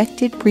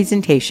perfected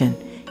presentation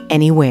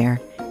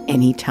anywhere,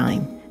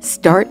 anytime.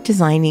 Start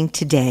designing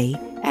today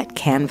at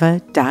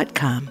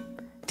canva.com.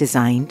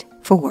 Designed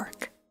for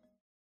work.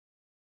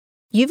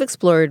 You've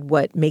explored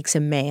what makes a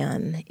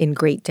man in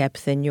great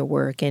depth in your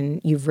work,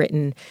 and you've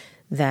written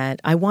that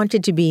I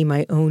wanted to be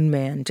my own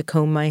man, to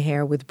comb my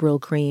hair with Brill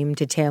cream,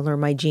 to tailor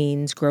my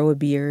jeans, grow a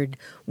beard,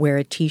 wear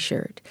a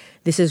T-shirt.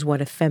 This is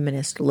what a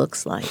feminist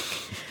looks like.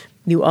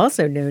 You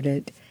also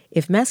noted,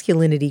 if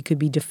masculinity could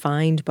be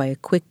defined by a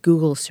quick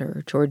Google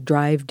search or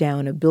drive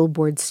down a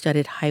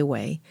billboard-studded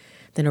highway,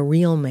 then a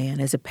real man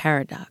is a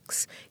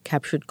paradox,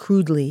 captured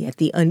crudely at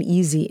the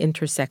uneasy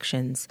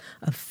intersections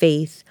of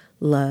faith,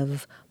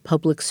 love,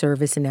 public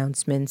service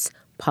announcements,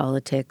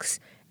 politics,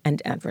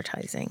 and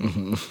advertising.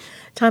 Mm-hmm.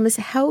 Thomas,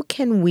 how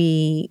can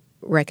we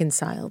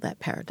reconcile that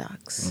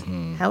paradox?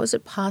 Mm-hmm. How is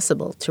it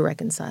possible to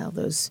reconcile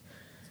those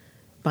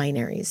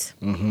binaries?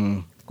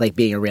 Mm-hmm. Like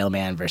being a real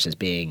man versus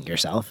being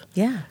yourself?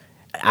 Yeah.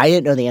 I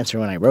didn't know the answer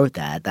when I wrote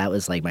that. That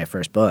was like my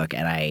first book,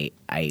 and I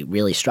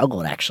really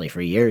struggled actually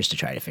for years to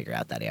try to figure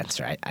out that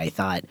answer. I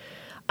thought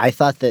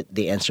that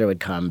the answer would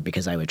come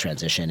because I would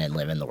transition and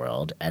live in the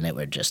world, and it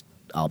would just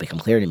all become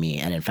clear to me.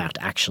 And in fact,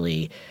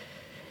 actually,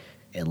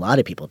 a lot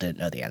of people didn't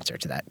know the answer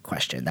to that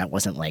question. That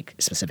wasn't like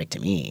specific to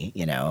me,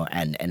 you know.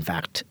 And in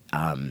fact,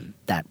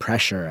 that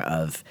pressure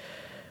of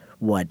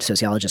what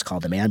sociologists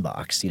call the man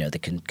box, you know, the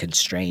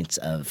constraints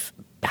of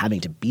having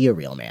to be a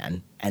real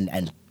man,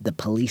 and the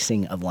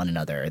policing of one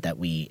another that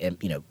we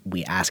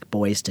ask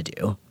boys to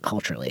do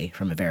culturally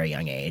from a very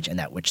young age, and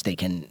that which they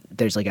can,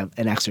 there's like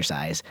an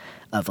exercise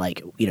of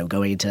like, you know,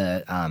 going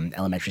into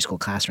elementary school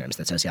classrooms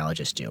that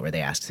sociologists do where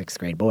they ask sixth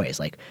grade boys,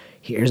 like,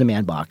 here's a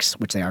man box,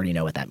 which they already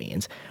know what that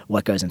means,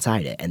 what goes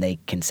inside it, and they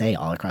can say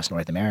all across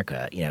North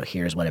America, you know,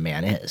 here's what a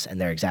man is,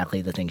 and they're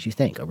exactly the things you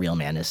think. A real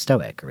man is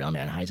stoic, a real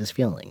man hides his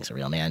feelings, a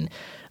real man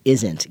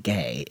isn't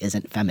gay,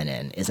 isn't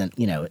feminine, isn't,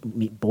 you know,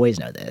 boys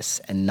know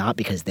this, and not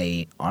because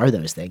they are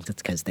those things,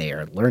 it's because they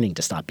are learning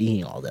to stop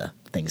being all the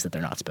things that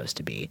they're not supposed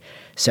to be.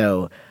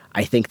 So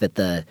I think that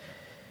the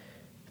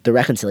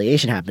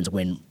reconciliation happens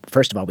when,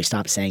 first of all, we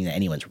stop saying that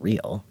anyone's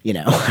real, you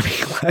know. I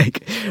mean,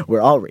 like,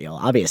 we're all real.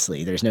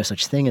 Obviously, there's no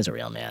such thing as a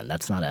real man.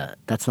 That's not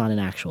an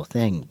actual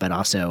thing. But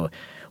also,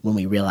 when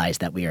we realize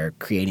that we are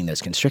creating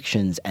those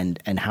constrictions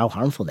and how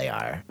harmful they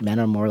are, men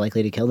are more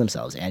likely to kill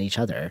themselves and each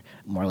other,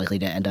 more likely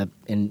to end up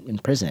in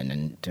prison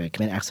and to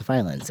commit acts of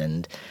violence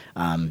and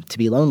to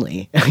be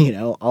lonely, you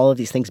know, all of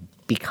these things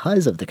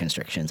because of the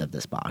constrictions of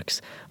this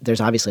box.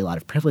 There's obviously a lot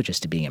of privileges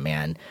to being a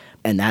man,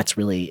 and that's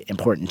really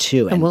important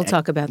too. And we'll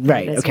talk about that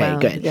right, as okay, well.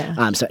 Good.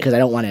 Yeah. So because I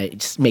don't want to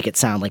just make it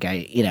sound like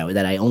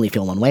that I only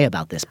feel one way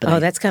about this.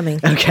 But that's coming.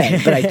 Okay,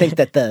 but I think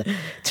that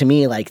to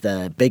me, like,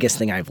 the biggest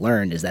thing I've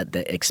learned is that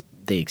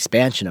the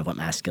expansion of what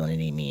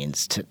masculinity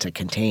means to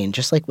contain,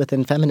 just like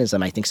within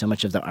feminism, I think so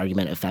much of the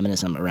argument of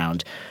feminism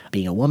around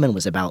being a woman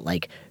was about,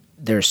 like,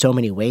 there are so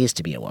many ways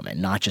to be a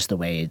woman, not just the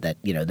way that,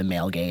 you know, the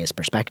male gaze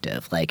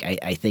perspective. Like,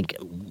 I think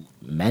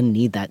men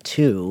need that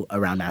too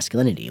around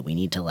masculinity. We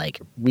need to, like,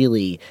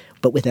 really,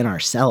 but within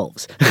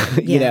ourselves,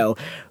 you know,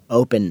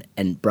 open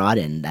and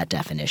broaden that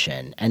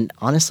definition. And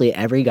honestly,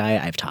 every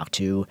guy I've talked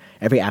to,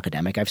 every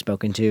academic I've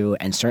spoken to,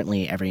 and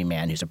certainly every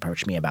man who's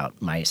approached me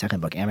about my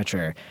second book,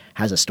 Amateur,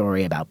 has a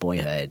story about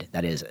boyhood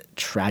that is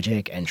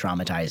tragic and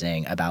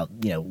traumatizing, about,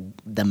 you know,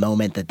 the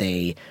moment that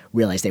they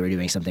realized they were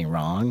doing something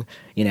wrong,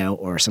 you know,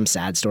 or some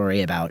sad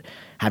story about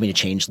having to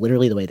change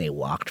literally the way they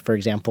walked, for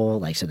example,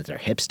 like so that their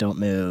hips don't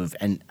move.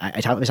 And I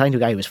was talking to a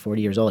guy who was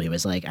 40 years old. He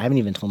was like, I haven't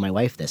even told my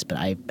wife this, but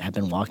I have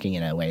been walking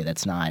in a way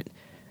that's not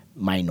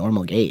my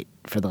normal gait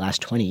for the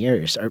last 20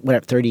 years or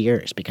whatever, 30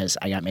 years, because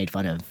I got made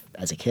fun of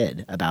as a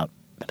kid about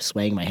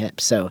swaying my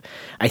hips. So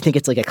I think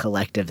it's like a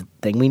collective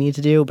thing we need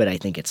to do, but I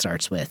think it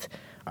starts with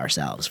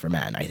ourselves. For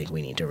men, I think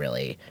we need to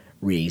really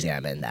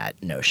re-examine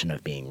that notion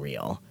of being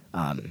real,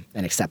 and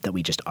accept that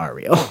we just are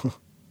real.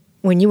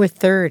 When you were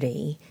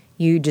 30,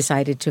 you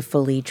decided to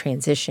fully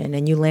transition,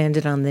 and you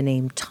landed on the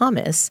name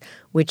Thomas,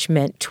 which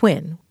meant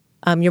twin.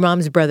 Your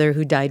mom's brother,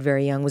 who died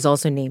very young, was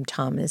also named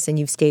Thomas, and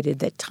you've stated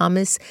that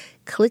Thomas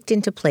clicked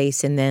into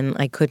place and then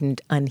I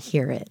couldn't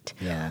unhear it.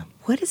 Yeah.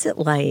 What is it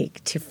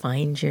like to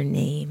find your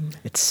name?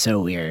 It's so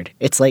weird.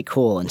 It's like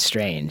cool and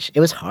strange. It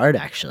was hard,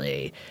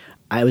 actually.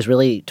 I was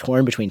really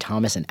torn between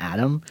Thomas and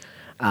Adam.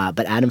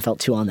 But Adam felt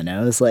too on the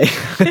nose. Like,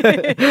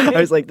 I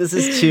was like, this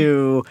is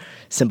too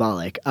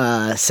symbolic.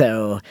 And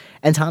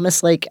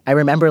Thomas, like, I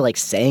remember like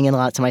saying it a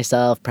lot to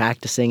myself,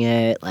 practicing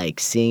it,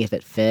 like seeing if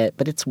it fit.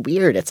 But it's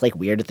weird. It's like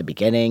weird at the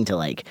beginning to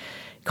like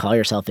call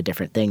yourself a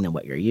different thing than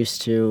what you're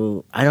used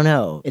to. I don't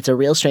know. It's a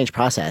real strange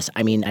process.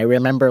 I mean, I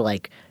remember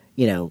like,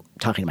 you know,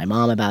 talking to my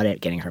mom about it,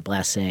 getting her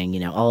blessing,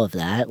 you know, all of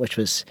that, which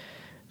was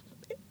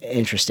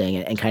interesting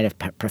and kind of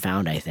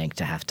profound, I think,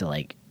 to have to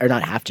like, or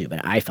not have to, but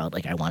I felt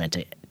like I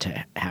wanted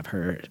to have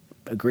her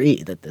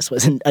agree that this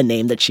was a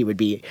name that she would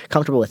be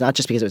comfortable with, not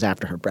just because it was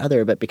after her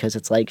brother, but because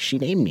it's like she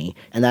named me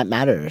and that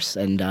matters.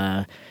 And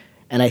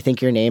And I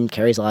think your name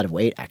carries a lot of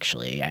weight,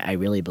 actually. I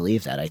really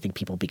believe that. I think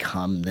people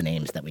become the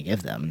names that we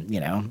give them,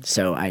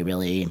 So I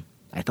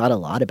thought a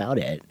lot about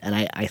it. And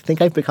I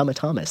think I've become a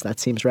Thomas. That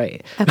seems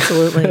right.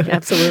 Absolutely.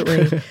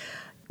 Absolutely.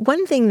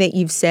 One thing that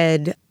you've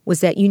said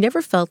was that you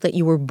never felt that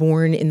you were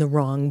born in the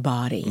wrong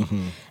body.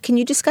 Mm-hmm. Can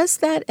you discuss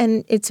that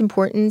and its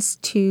importance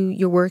to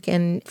your work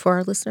and for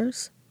our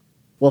listeners?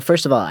 Well,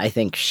 first of all, I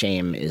think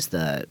shame is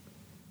the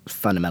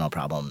fundamental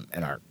problem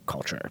in our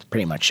culture,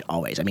 pretty much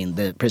always. I mean,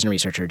 the prison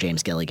researcher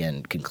James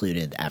Gilligan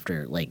concluded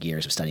after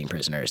years of studying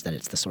prisoners that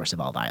it's the source of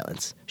all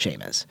violence,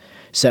 shame is.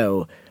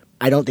 So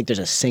I don't think there's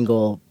a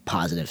single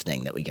positive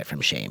thing that we get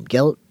from shame.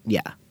 Guilt,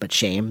 yeah, but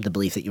shame, the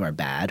belief that you are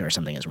bad or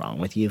something is wrong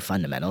with you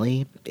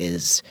fundamentally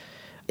is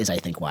I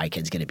think why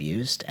kids get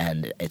abused,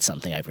 and it's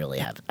something I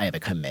have a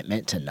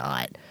commitment to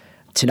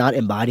not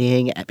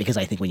embodying, because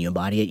I think when you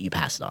embody it, you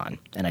pass it on,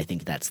 and I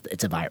think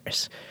it's a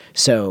virus.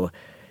 So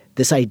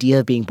this idea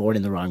of being born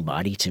in the wrong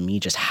body, to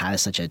me, just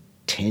has such a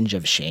tinge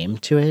of shame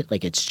to it.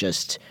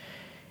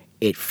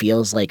 It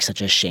feels like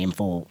such a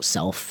shameful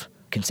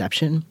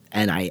self-conception,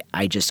 and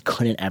I just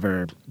couldn't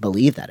ever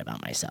believe that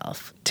about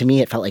myself. To me,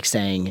 it felt like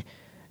saying,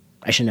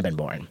 I shouldn't have been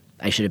born.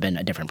 I should have been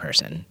a different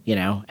person,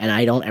 And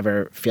I don't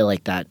ever feel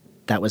like that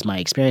was my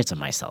experience of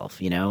myself,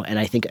 And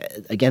I think,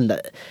 again,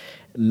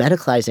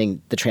 medicalizing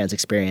the trans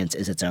experience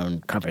is its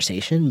own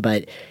conversation,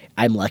 but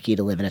I'm lucky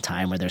to live in a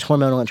time where there's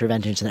hormonal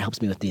interventions that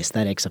helps me with the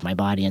aesthetics of my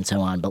body and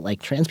so on. But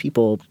trans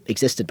people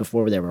existed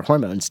before there were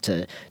hormones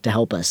to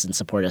help us and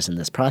support us in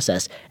this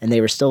process, and they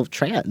were still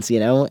trans,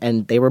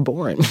 and they were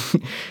born.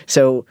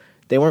 So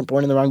they weren't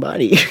born in the wrong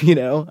body,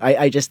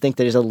 I just think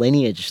there's a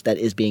lineage that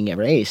is being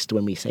erased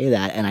when we say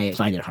that, and I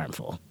find it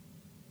harmful.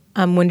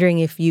 I'm wondering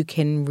if you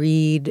can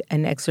read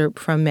an excerpt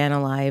from Man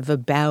Alive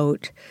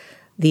about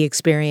the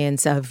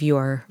experience of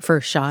your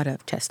first shot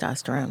of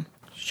testosterone.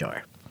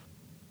 Sure.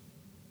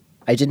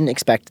 I didn't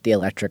expect the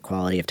electric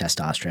quality of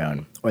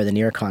testosterone or the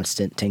near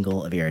constant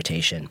tingle of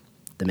irritation,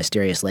 the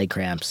mysterious leg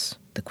cramps,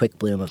 the quick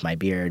bloom of my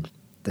beard,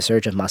 the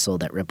surge of muscle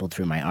that rippled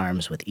through my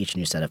arms with each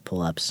new set of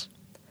pull-ups.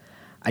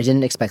 I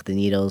didn't expect the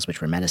needles,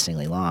 which were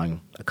menacingly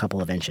long, a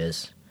couple of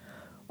inches,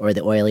 or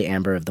the oily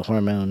amber of the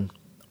hormone,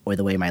 or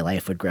the way my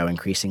life would grow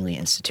increasingly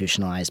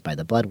institutionalized by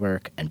the blood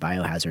work and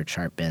biohazard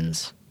sharp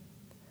bins.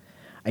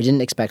 I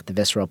didn't expect the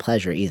visceral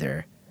pleasure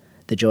either,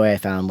 the joy I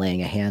found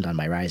laying a hand on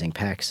my rising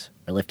pecs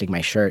or lifting my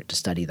shirt to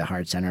study the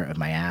hard center of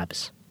my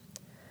abs.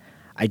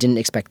 I didn't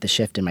expect the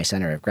shift in my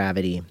center of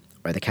gravity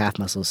or the calf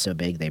muscles so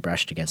big they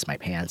brushed against my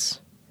pants.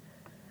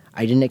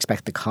 I didn't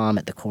expect the calm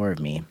at the core of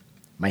me,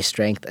 my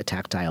strength a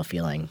tactile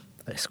feeling,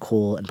 as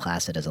cool and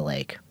placid as a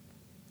lake.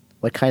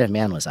 What kind of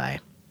man was I?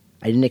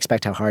 I didn't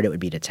expect how hard it would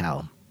be to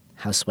tell,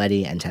 how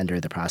sweaty and tender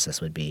the process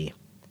would be.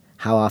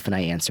 How often I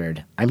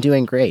answered, I'm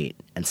doing great,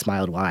 and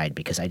smiled wide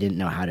because I didn't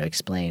know how to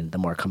explain the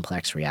more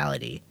complex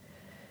reality.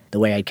 The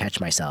way I'd catch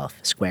myself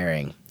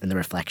squaring in the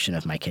reflection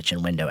of my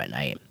kitchen window at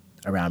night,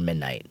 around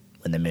midnight,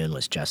 when the moon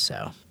was just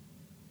so.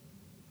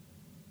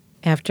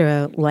 After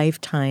a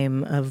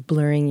lifetime of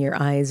blurring your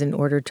eyes in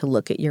order to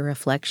look at your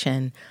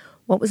reflection,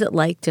 what was it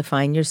like to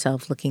find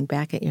yourself looking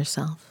back at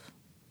yourself?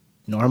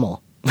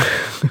 Normal.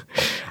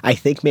 I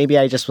think maybe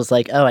I just was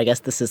like, oh, I guess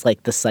this is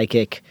the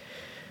psychic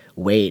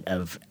weight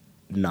of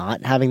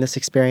not having this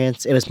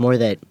experience. It was more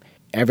that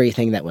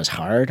everything that was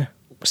hard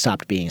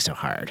stopped being so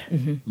hard,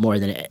 more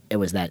than it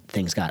was that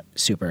things got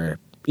super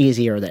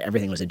easy or that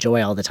everything was a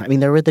joy all the time. I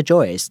mean, there were the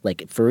joys,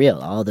 for real.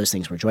 All of those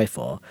things were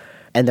joyful.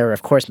 And there were,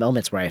 of course,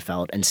 moments where I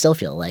felt and still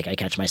feel like I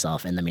catch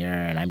myself in the mirror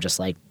and I'm just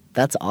like,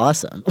 that's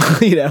awesome.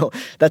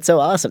 That's so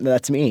awesome.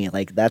 That's me.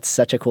 That's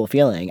such a cool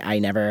feeling. I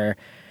never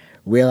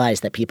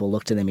realized that people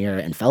looked in the mirror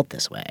and felt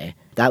this way.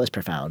 That was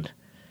profound.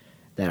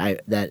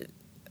 That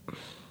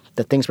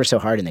things were so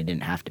hard and they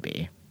didn't have to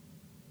be.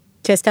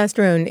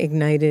 Testosterone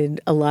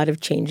ignited a lot of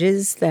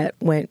changes that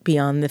went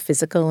beyond the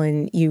physical,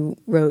 and you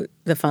wrote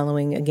the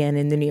following again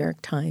in the New York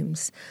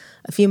Times.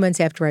 A few months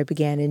after I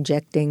began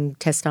injecting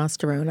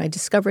testosterone, I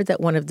discovered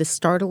that one of the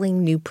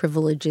startling new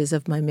privileges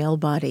of my male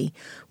body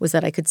was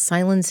that I could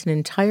silence an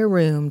entire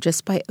room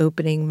just by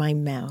opening my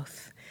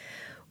mouth.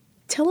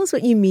 Tell us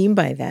what you mean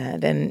by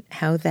that and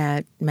how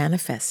that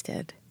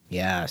manifested.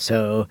 Yeah,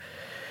 so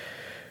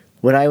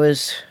when I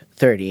was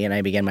 30 and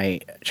I began my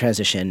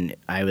transition,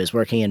 I was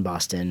working in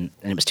Boston,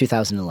 and it was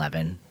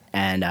 2011,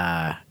 and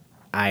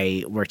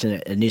I worked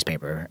in a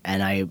newspaper,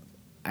 and I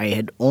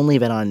had only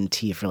been on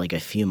T for a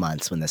few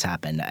months when this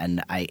happened,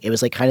 and it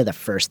was kind of the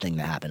first thing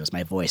that happened was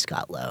my voice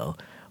got low,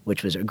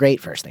 which was a great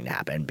first thing to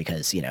happen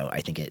because,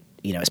 I think it,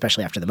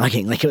 especially after the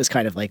mugging, it was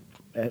kind of it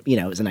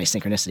was a nice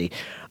synchronicity.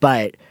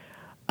 But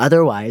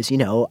otherwise,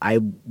 I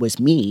was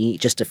me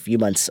just a few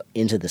months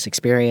into this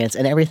experience,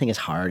 and everything is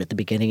hard at the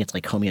beginning. It's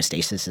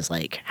homeostasis is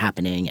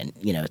happening, and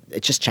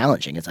it's just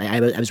challenging. I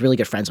was really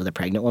good friends with a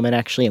pregnant woman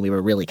actually, and we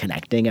were really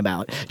connecting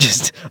about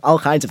just all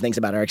kinds of things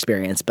about our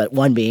experience. But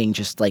one being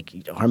just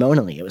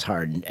hormonally, it was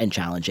hard and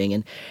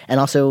challenging, and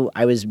also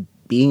I was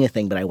being a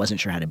thing, but I wasn't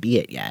sure how to be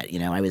it yet.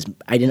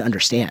 I didn't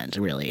understand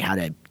really how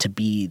to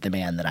be the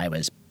man that I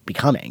was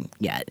becoming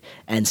yet.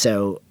 And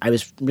so I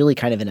was really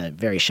kind of in a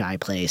very shy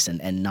place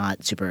and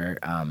not super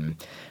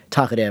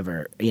talkative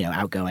or,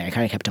 outgoing. I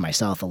kind of kept to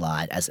myself a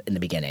lot as in the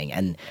beginning.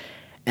 And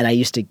I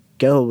used to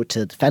go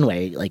to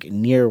Fenway, like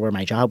near where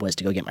my job was,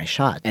 to go get my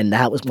shot. And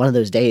that was one of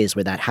those days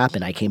where that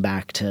happened. I came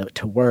back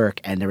to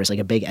work and there was like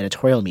a big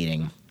editorial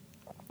meeting.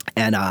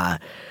 And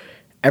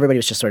everybody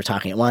was just sort of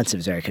talking at once. It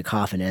was very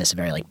cacophonous,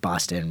 very like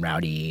Boston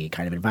rowdy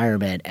kind of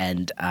environment.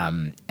 And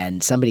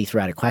somebody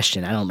threw out a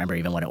question. I don't remember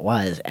even what it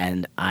was.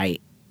 And I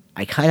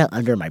kind of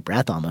under my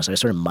breath almost, I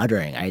was sort of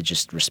muttering. I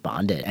just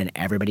responded and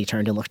everybody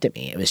turned and looked at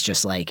me. It was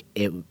just like,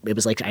 it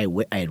was like I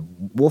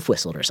had wolf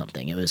whistled or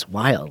something. It was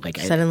wild. Like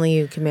Suddenly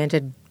you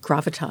commanded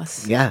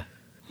gravitas. Yeah.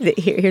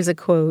 Here's a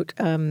quote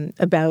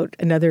about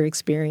another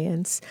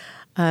experience.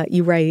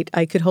 You write,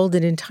 I could hold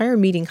an entire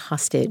meeting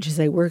hostage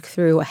as I work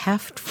through a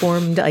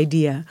half-formed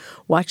idea,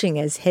 watching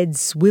as heads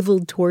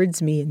swiveled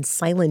towards me in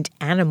silent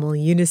animal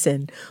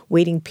unison,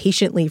 waiting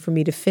patiently for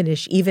me to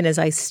finish, even as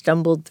I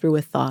stumbled through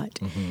a thought.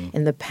 Mm-hmm.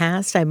 In the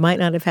past, I might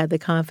not have had the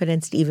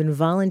confidence to even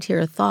volunteer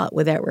a thought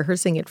without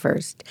rehearsing it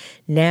first.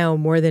 Now,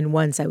 more than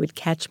once, I would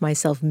catch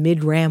myself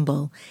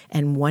mid-ramble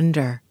and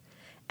wonder,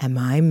 am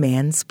I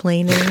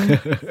mansplaining?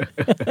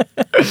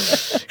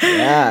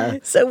 Yeah.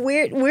 So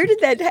how did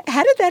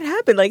that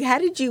happen? Like, how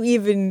did you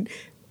even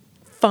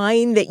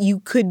find that you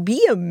could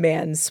be a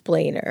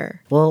mansplainer?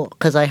 Well,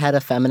 because I had a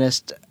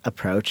feminist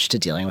approach to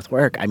dealing with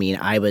work. I mean,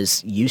 I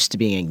was used to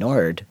being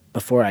ignored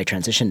before I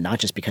transitioned, not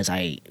just because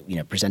I,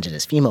 presented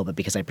as female, but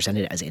because I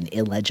presented as an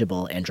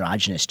illegible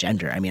androgynous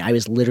gender. I mean, I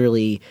was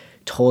literally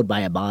told by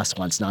a boss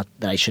once not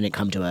that I shouldn't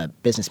come to a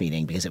business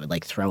meeting because it would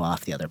like throw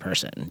off the other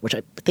person, which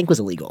I think was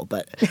illegal.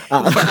 But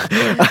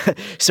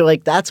so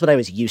like that's what I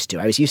was used to.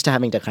 I was used to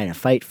having to kind of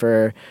fight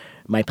for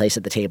my place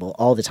at the table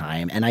all the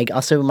time. And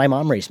my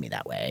mom raised me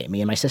that way.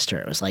 Me and my sister.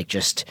 It was like,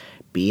 just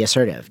be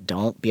assertive.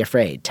 Don't be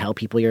afraid. Tell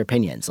people your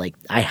opinions. Like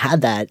I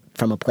had that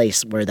from a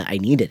place where I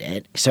needed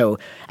it. So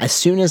as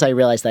soon as I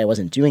realized that I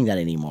wasn't doing that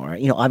anymore,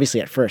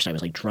 obviously at first I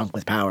was like drunk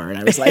with power and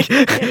I was like,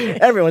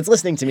 everyone's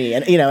listening to me.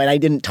 And, and I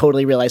didn't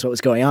totally realize what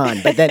was going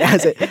on. But then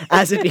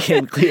as it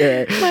became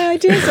clear. My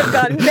ideas have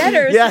gotten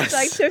better yes.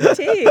 since I took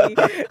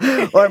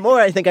tea. Or more,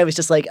 I think I was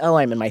just like, oh,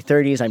 I'm in my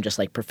 30s. I'm just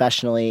like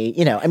professionally,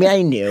 I mean,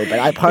 I knew,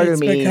 but part of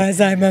me. Because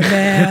I'm a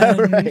man.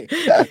 Right.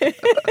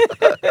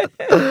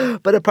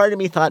 But a part of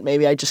me thought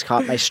maybe I just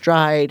caught my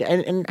stride.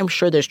 And I'm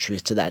sure there's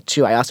truth to that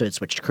too. I also had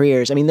switched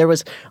careers. I mean, there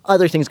was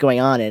other things going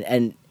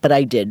on. But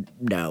I did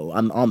know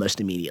almost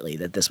immediately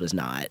that this was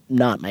not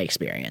my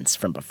experience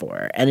from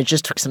before. And it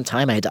just took some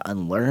time. I had to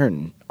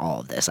unlearn all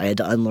of this. I had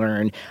to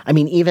unlearn. I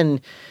mean, even,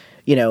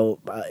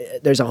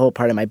 there's a whole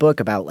part of my book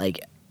about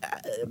like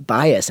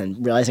bias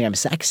and realizing I'm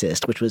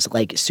sexist, which was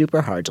like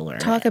super hard to learn.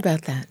 Talk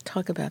about that.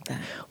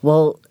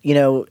 Well,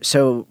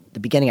 so the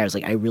beginning I was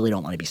like, I really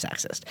don't want to be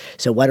sexist.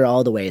 So what are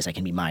all the ways I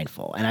can be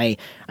mindful? And I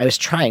was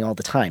trying all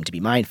the time to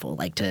be mindful,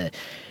 like to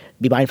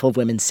be mindful of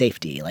women's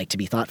safety, like to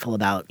be thoughtful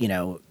about,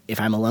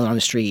 if I'm alone on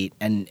the street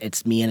and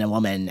it's me and a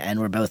woman and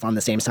we're both on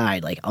the same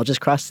side, like I'll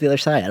just cross to the other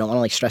side. I don't want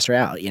to like stress her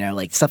out,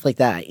 like stuff like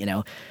that,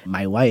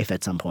 My wife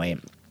at some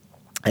point,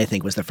 I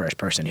think, was the first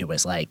person who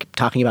was like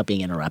talking about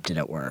being interrupted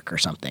at work or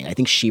something. I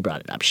think she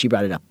brought it up. She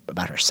brought it up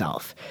about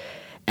herself.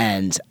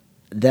 And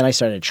then I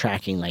started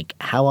tracking, like,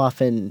 how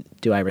often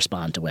do I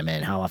respond to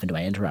women? How often do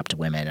I interrupt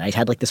women? And I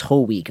had like this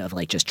whole week of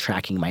like just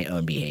tracking my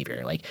own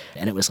behavior.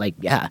 And it was like,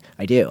 yeah,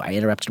 I do. I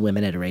interrupted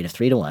women at a rate of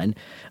 3 to 1.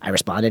 I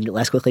responded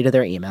less quickly to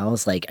their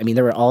emails.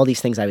 There were all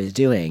these things I was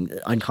doing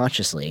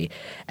unconsciously.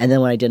 And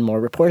then when I did more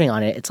reporting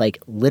on it, it's like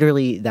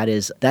literally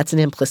that's an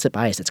implicit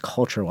bias. It's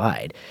culture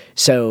wide.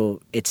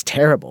 So it's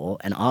terrible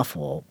and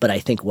awful. But I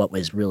think what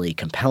was really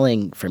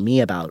compelling for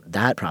me about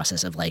that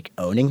process of like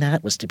owning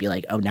that was to be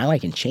like, oh, now I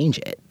can change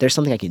it. There's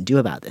something I can do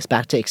about this.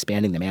 Back to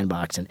expanding the man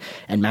box and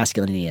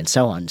masculinity and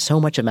so on. So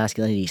much of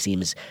masculinity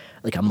seems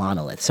like a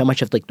monolith. So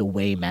much of like the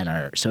way men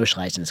are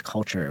socialized in this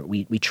culture,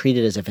 we treat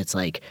it as if it's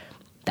like,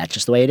 that's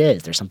just the way it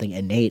is. There's something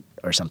innate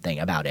or something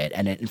about it.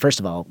 And first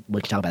of all, we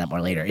can talk about that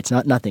more later.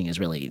 Nothing is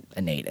really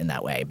innate in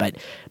that way, but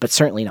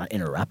certainly not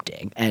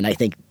interrupting. And I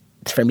think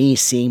for me,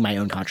 seeing my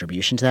own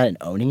contribution to that and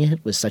owning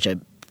it was such a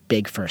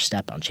big first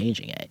step on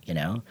changing it,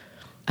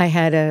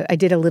 I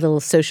did a little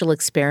social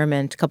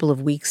experiment a couple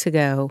of weeks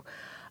ago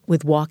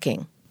with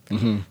walking.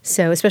 Mm-hmm.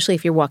 So especially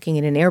if you're walking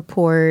in an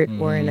airport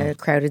or in a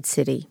crowded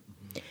city.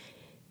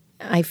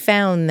 I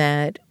found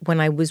that when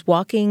I was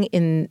walking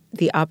in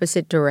the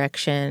opposite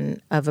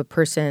direction of a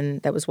person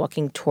that was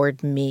walking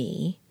toward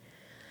me,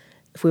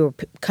 if we were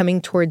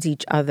coming towards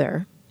each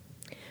other,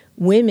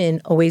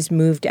 women always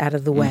moved out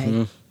of the way.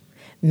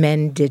 Mm-hmm.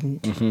 Men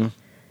didn't. Mm-hmm.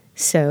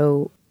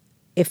 So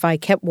if I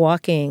kept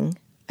walking,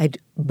 I'd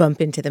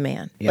bump into the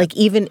man. Yep. Like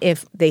even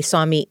if they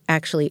saw me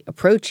actually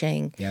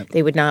approaching, yep,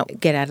 they would not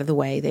get out of the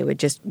way. They would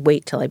just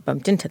wait till I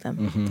bumped into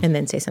them and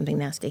then say something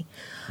nasty.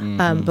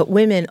 But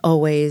women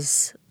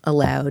always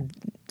allowed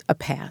a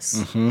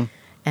pass.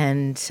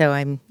 And so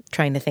I'm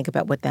trying to think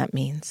about what that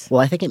means.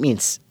 Well, I think it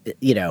means,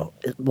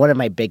 one of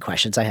my big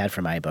questions I had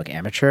for my book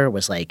Amateur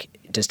was like,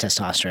 does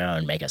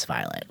testosterone make us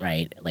violent,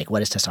 right? Like, what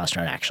does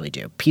testosterone actually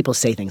do? People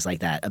say things like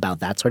that about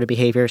that sort of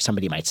behavior.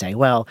 Somebody might say,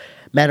 well,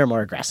 men are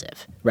more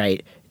aggressive,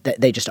 right?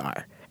 They just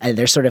are. And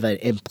there's sort of an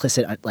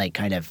implicit, like,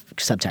 kind of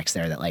subtext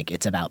there that, like,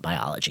 it's about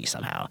biology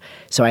somehow.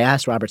 So I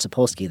asked Robert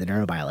Sapolsky, the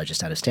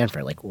neurobiologist out of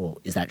Stanford, like, well,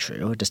 is that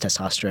true? Does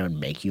testosterone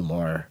make you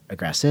more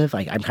aggressive?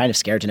 Like, I'm kind of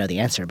scared to know the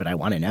answer, but I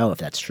want to know if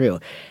that's true.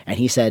 And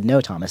he said,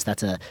 no, Thomas,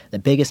 that's the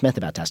biggest myth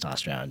about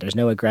testosterone. There's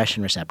no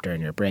aggression receptor in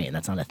your brain.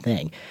 That's not a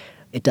thing.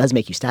 It does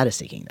make you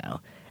status-seeking,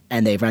 though.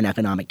 And they've run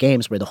economic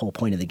games where the whole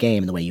point of the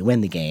game and the way you win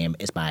the game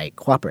is by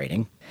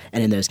cooperating.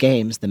 And in those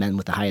games, the men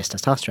with the highest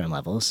testosterone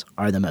levels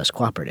are the most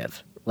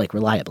cooperative, like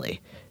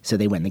reliably. So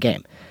they win the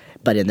game.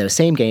 But in those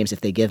same games,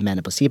 if they give men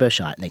a placebo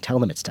shot and they tell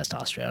them it's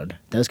testosterone,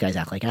 those guys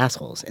act like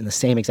assholes in the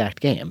same exact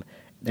game.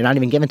 They're not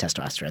even given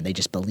testosterone. They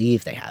just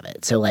believe they have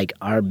it. So, like,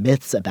 our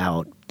myths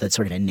about the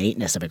sort of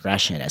innateness of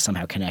aggression as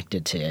somehow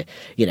connected to,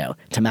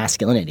 to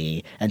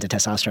masculinity and to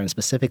testosterone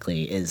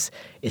specifically is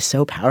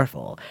so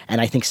powerful.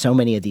 And I think so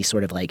many of these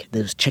sort of, like,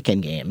 those chicken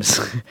games,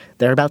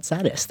 they're about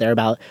status. They're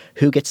about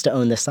who gets to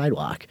own this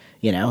sidewalk,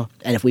 And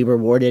if we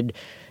rewarded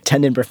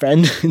tend and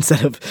befriend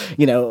instead of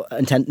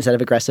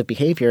aggressive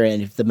behavior,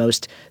 and if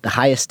the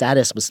highest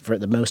status was for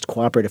the most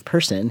cooperative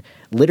person,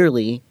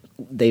 literally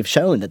they've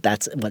shown that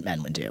that's what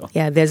men would do.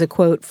 Yeah, there's a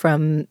quote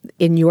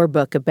in your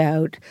book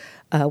about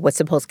what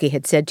Sapolsky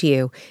had said to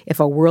you. If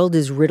a world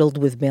is riddled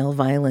with male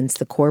violence,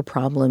 the core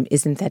problem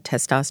isn't that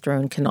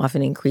testosterone can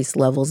often increase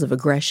levels of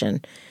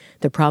aggression.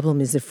 The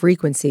problem is the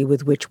frequency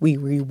with which we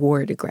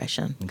reward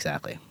aggression.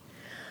 Exactly.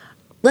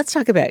 Let's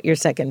talk about your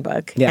second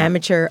book,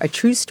 Amateur, A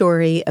True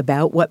Story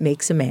About What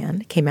Makes a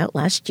Man. It came out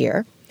last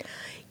year.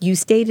 You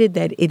stated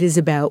that it is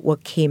about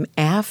what came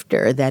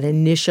after that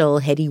initial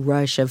heady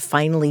rush of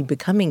finally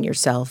becoming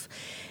yourself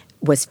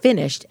was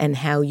finished and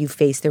how you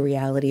faced the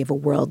reality of a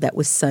world that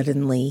was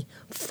suddenly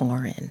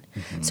foreign.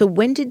 Mm-hmm. So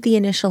when did the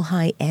initial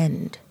high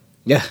end?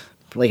 Yeah,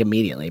 like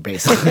immediately,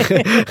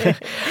 basically.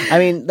 I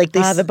mean, like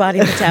this. The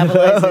body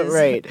metabolizes.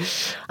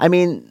 Right. I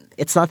mean,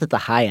 it's not that the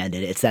high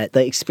ended. It's that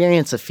the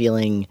experience of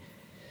feeling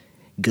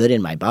good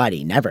in my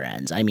body never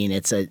ends. I mean,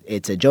 it's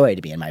a joy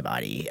to be in my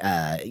body,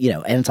 and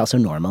it's also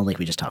normal, like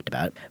we just talked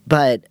about.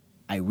 But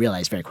I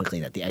realized very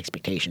quickly that the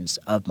expectations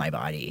of my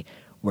body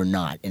were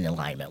not in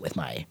alignment with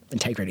my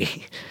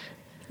integrity.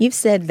 You've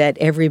said that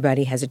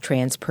everybody has a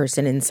trans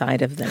person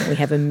inside of them. We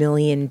have 1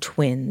 million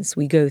twins.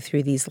 We go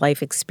through these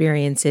life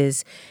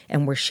experiences,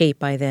 and we're shaped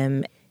by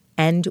them,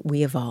 and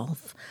we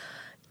evolve.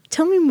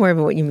 Tell me more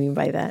about what you mean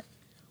by that.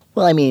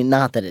 Well, I mean,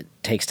 not that it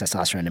takes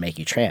testosterone to make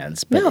you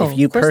trans, but if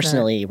you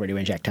personally were to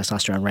inject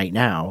testosterone right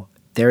now,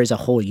 there is a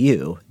whole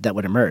you that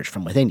would emerge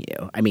from within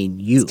you. I mean,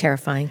 you. It's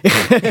terrifying.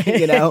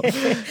 I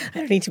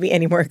don't need to be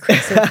any more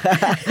aggressive.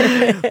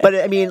 But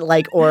I mean,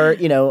 like, or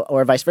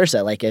vice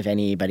versa. Like, if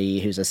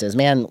anybody who's a cis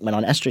man went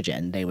on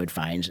estrogen, they would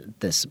find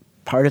this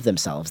part of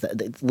themselves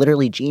that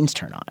literally genes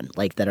turn on,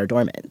 like, that are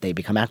dormant. They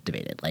become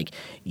activated. Like,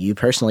 you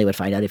personally would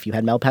find out if you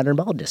had male pattern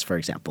baldness, for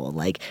example.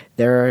 Like,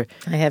 I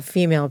have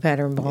female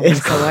pattern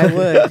baldness, so I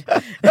would.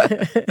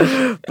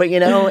 But,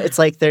 it's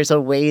like there's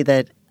a way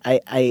that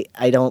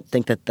I don't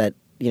think that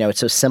it's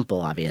so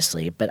simple,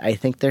 obviously, but I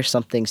think there's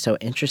something so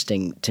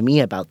interesting to me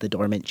about the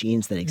dormant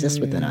genes that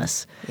exist within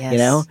us,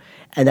 yes.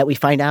 And that we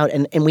find out,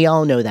 and we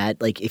all know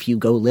that, like, if you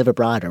go live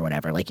abroad or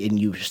whatever, like, and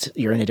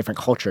you're in a different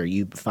culture,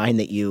 you find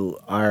that you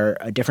are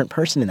a different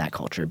person in that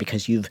culture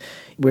because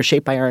we're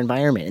shaped by our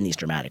environment in these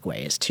dramatic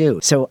ways too.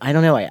 So I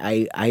don't know,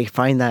 I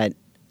find that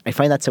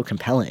so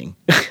compelling.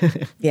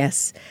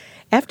 Yes.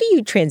 After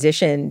you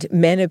transitioned,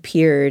 men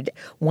appeared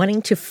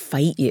wanting to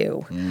fight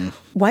you.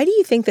 Why do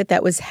you think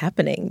that was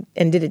happening?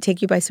 And did it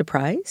take you by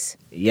surprise?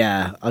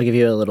 Yeah, I'll give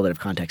you a little bit of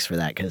context for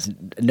that because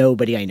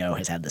nobody I know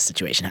has had this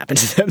situation happen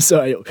to them.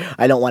 So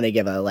I don't want to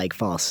give a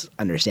false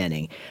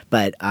understanding.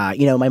 But,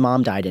 my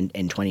mom died in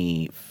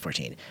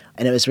 2014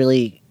 and it was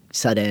really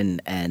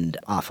sudden and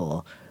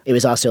awful. It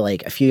was also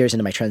like a few years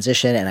into my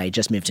transition, and I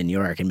just moved to New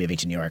York, and moving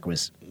to New York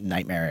was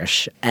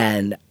nightmarish.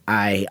 And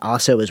I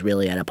also was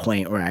really at a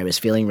point where I was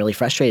feeling really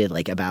frustrated,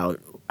 like, about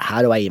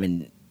how do I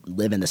even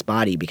live in this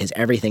body, because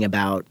everything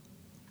about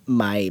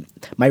my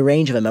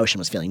range of emotion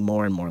was feeling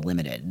more and more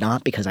limited,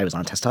 not because I was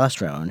on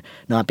testosterone,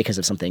 not because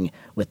of something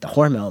with the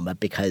hormone, but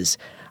because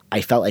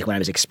I felt like when I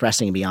was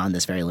expressing beyond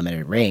this very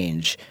limited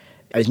range,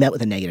 I was met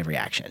with a negative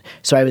reaction.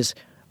 So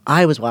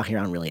I was walking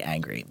around really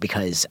angry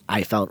because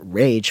I felt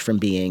rage from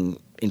being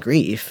in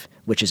grief,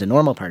 which is a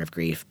normal part of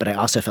grief, but I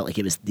also felt like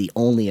it was the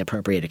only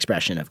appropriate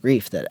expression of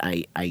grief that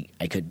I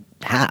could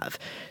have.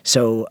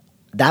 So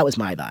that was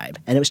my vibe.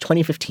 And it was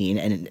 2015,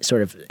 and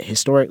sort of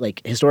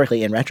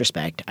historically, in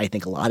retrospect, I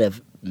think a lot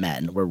of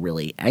men were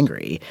really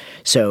angry.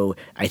 So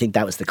I think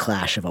that was the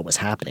clash of what was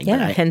happening.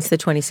 Yeah, hence the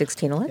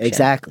 2016 election.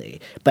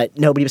 Exactly. But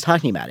nobody was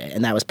talking about it.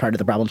 And that was part of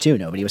the problem, too.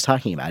 Nobody was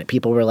talking about it.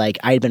 People were like,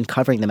 I had been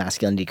covering the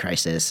masculinity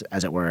crisis,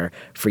 as it were,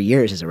 for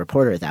years as a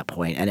reporter at that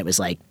point. And it was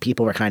like,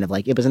 people were kind of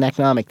like, it was an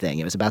economic thing.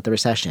 It was about the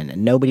recession.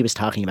 And nobody was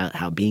talking about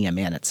how being a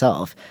man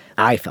itself,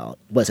 I felt,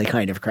 was a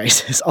kind of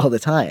crisis all the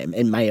time.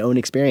 In my own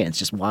experience,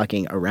 just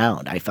walking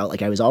around, I felt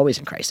like I was always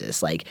in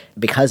crisis. Like,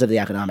 because of the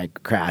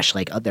economic crash,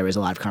 like, there was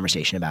a lot of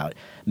conversation about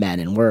men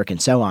and work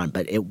and so on.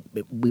 But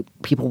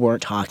people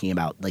weren't talking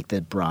about, like,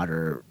 the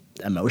broader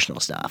emotional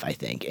stuff, I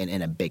think,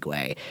 in a big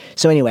way.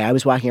 So anyway, I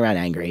was walking around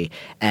angry,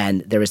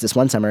 and there was this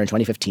one summer in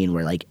 2015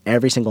 where, like,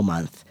 every single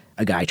month,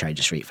 a guy tried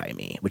to street fight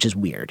me, which is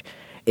weird.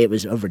 It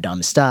was over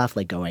dumb stuff,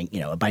 like going,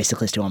 a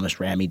bicyclist who almost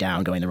ran me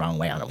down going the wrong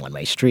way on a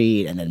one-way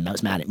street, and then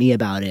was mad at me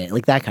about it,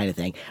 like that kind of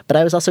thing. But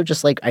I was also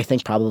just, like, I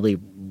think probably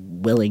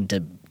willing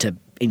to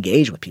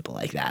engage with people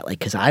like that, like,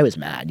 because I was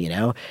mad,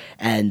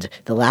 And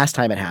the last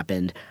time it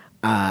happened,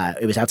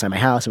 it was outside my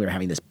house, and we were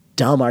having this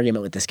dumb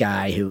argument with this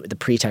guy who the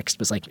pretext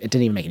was like, it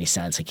didn't even make any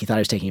sense. Like, he thought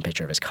I was taking a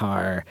picture of his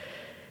car.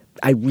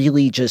 I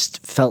really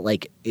just felt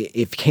like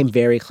it came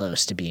very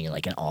close to being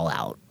like an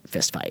all-out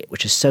fist fight,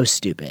 which is so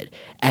stupid.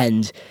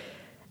 And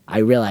I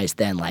realized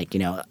then, like,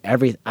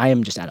 I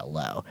am just at a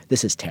low.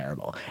 This is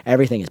terrible.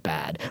 Everything is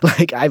bad.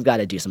 Like, I've got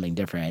to do something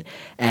different.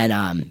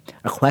 And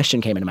a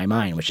question came into my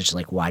mind, which is just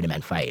like, why do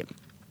men fight?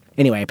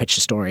 Anyway, I pitched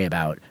a story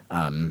about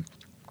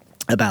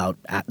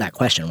that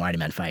question, why do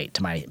men fight,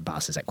 to my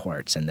bosses at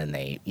Quartz. And then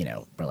they,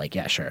 were like,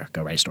 yeah, sure,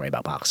 go write a story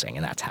about boxing.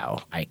 And that's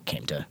how I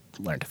came to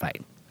learn to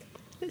fight.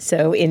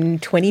 So in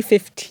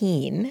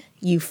 2015,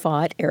 you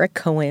fought Eric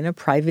Cohen, a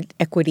private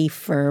equity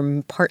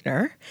firm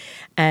partner,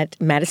 at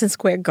Madison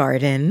Square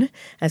Garden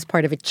as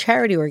part of a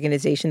charity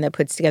organization that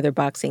puts together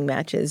boxing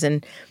matches.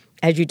 And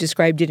as you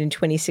described it in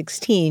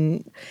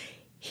 2016,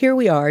 here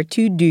we are,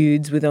 two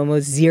dudes with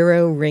almost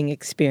zero ring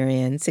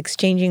experience,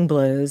 exchanging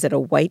blows at a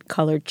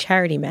white-collared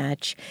charity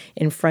match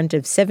in front of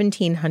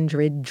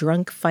 1,700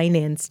 drunk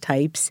finance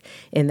types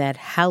in that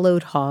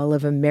hallowed hall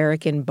of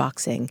American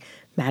boxing,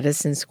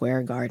 Madison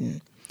Square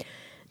Garden.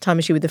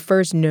 Thomas, you were the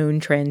first known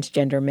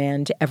transgender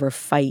man to ever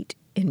fight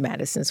in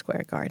Madison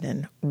Square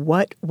Garden.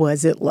 What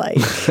was it like?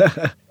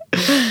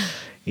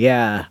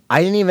 Yeah.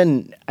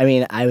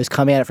 I was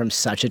coming at it from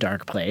such a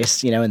dark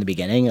place, in the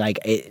beginning. Like,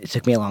 it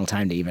took me a long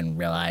time to even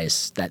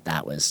realize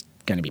that was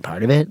going to be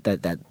part of it,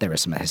 that there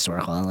was some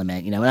historical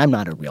element, and I'm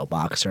not a real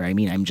boxer. I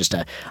mean, I'm just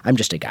a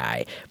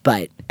guy.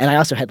 And I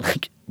also had,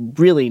 like,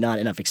 really not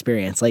enough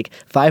experience. Like,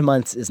 5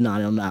 months is not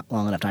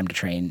long enough time to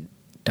train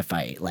to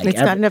fight. Like, it's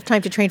not enough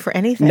time to train for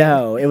anything.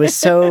 No, it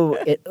was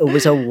it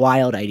was a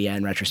wild idea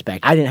in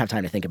retrospect. I didn't have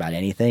time to think about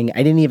anything.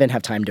 I didn't even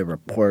have time to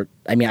report.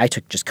 I mean, I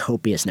took just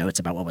copious notes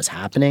about what was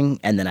happening,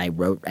 and then I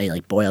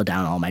boiled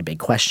down all my big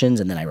questions,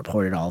 and then I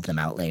reported all of them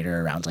out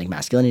later around, like,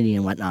 masculinity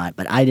and whatnot.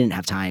 But I didn't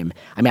have time.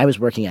 I mean, I was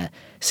working a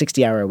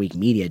 60-hour-a-week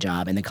media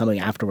job, and then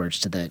coming afterwards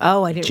to the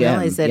I didn't gym.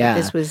 realize that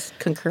this was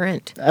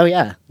concurrent. Oh,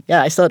 yeah.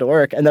 Yeah, I still had to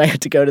work, and then I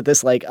had to go to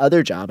this, like,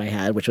 other job I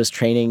had, which was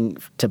training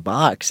to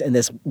box, and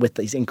this with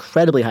these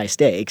incredibly high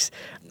stakes.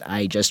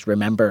 I just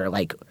remember,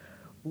 like,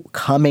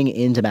 coming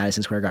into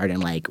Madison Square Garden,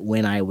 like,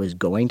 when I was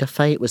going to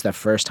fight was the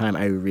first time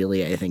I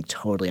really, I think,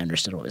 totally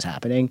understood what was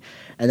happening,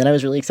 and then I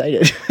was really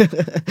excited.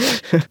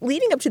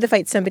 Leading up to the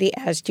fight, somebody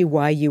asked you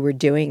why you were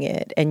doing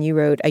it, and you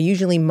wrote, I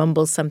usually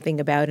mumble something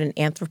about an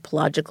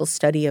anthropological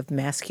study of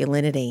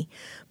masculinity,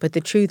 but the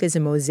truth is a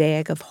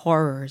mosaic of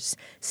horrors,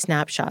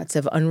 snapshots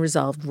of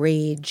unresolved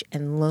rage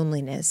and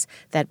loneliness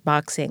that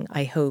boxing,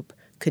 I hope,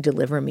 could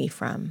deliver me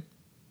from.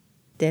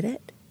 Did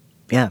it?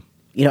 Yeah.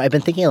 I've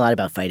been thinking a lot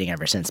about fighting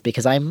ever since,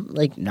 because I'm,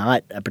 like,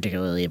 not a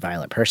particularly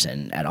violent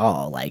person at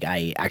all. Like,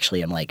 I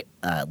actually am, like,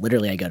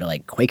 literally I go to,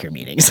 like, Quaker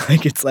meetings.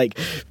 Like, it's, like,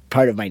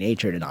 part of my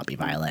nature to not be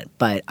violent.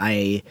 But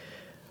I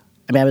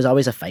was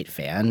always a fight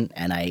fan,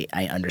 and I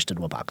understood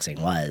what boxing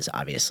was,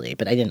 obviously,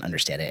 but I didn't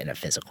understand it in a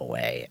physical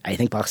way. I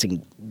think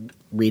boxing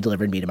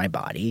re-delivered me to my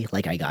body.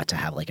 Like, I got to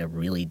have, like, a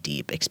really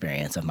deep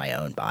experience of my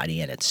own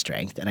body and its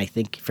strength. And I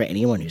think for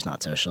anyone who's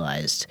not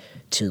socialized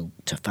to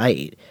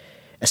fight,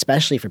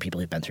 especially for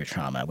people who've been through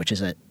trauma,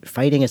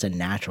 fighting is a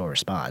natural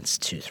response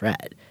to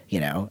threat,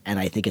 And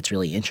I think it's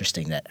really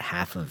interesting that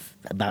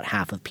about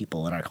half of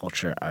people in our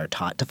culture are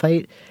taught to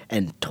fight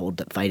and told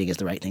that fighting is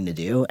the right thing to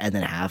do, and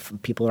then half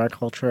of people in our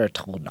culture are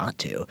told not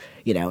to,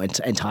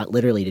 and taught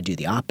literally to do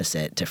the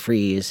opposite, to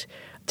freeze,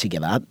 to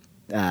give up,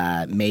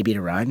 maybe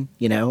to run,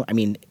 I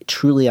mean,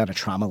 truly on a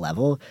trauma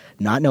level,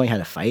 not knowing how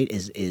to fight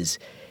is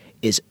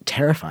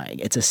terrifying.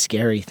 It's a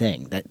scary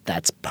thing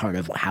that's part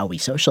of how we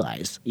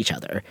socialize each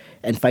other.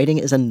 And fighting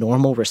is a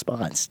normal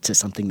response to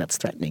something that's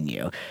threatening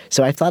you.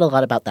 So I've thought a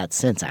lot about that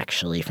since,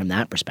 actually, from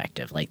that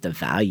perspective, like the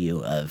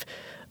value of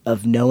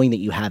knowing that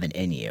you have it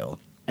in you.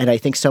 And I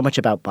think so much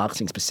about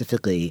boxing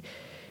specifically,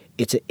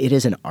 it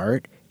is an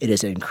art, it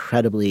is an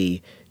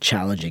incredibly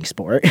challenging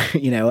sport,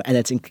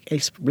 and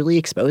it's really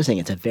exposing.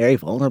 It's a very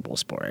vulnerable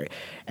sport.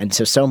 And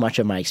so much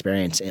of my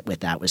experience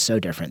with that was so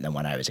different than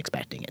what I was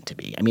expecting it to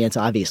be. I mean, it's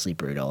obviously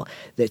brutal.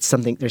 There's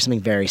something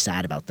very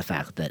sad about the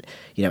fact that,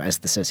 as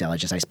the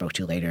sociologist I spoke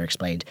to later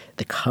explained,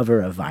 the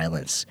cover of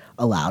violence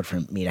allowed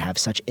for me to have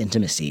such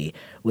intimacy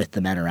with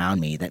the men around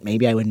me that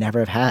maybe I would never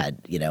have had,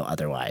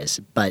 otherwise.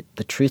 But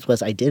the truth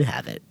was I did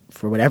have it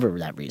for whatever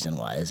that reason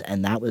was,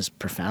 and that was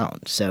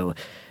profound. So,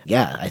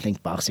 yeah, I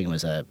think boxing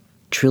was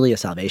truly a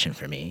salvation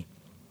for me.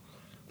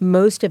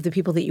 Most of the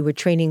people that you were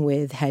training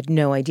with had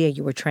no idea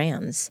you were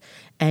trans,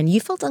 and you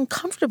felt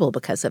uncomfortable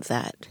because of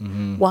that.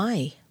 Mm-hmm.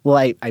 Why? Well,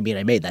 I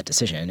made that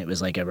decision. It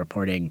was like a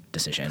reporting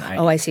decision.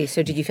 I see.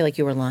 So did you feel like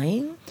you were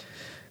lying?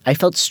 I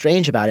felt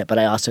strange about it, but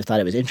I also thought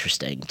it was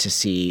interesting to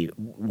see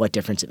what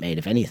difference it made,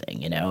 if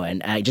anything,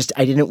 And I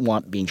didn't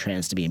want being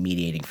trans to be a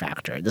mediating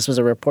factor. This was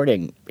a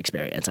reporting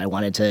experience. I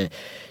wanted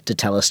to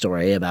tell a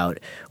story about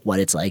what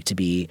it's like to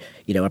be,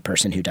 a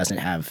person who doesn't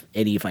have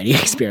any fighting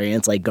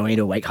experience, like going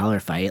to a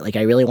white-collar fight. Like,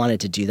 I really wanted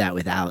to do that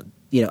without,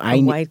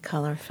 a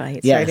white-collar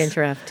fight. Yes. Sorry to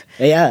interrupt.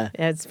 Yeah.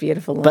 That's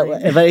beautiful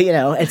line. But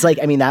it's like,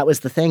 that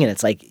was the thing. And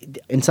it's like,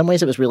 in some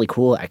ways it was really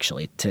cool,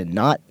 actually, to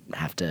not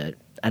have to,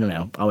 I don't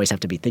know, always have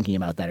to be thinking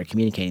about that or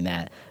communicating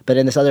that. But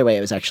in this other way, it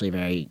was actually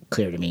very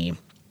clear to me,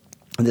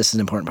 and this is an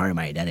important part of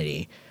my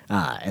identity,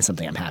 and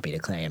something I'm happy to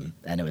claim.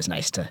 And it was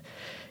nice to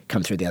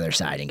come through the other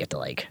side and get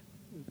to,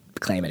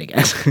 claim it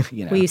again.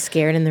 Were you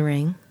scared in the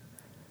ring?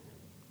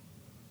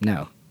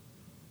 No.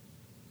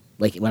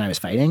 Like, when I was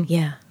fighting?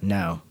 Yeah.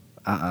 No.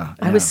 No.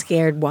 I was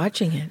scared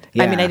watching it.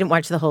 Yeah. I mean, I didn't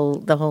watch the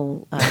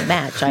whole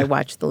match. I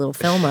watched the little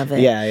film of it.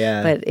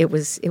 Yeah. But it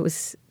was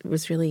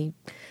really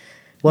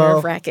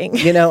nerve-wracking.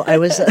 I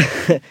was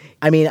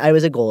I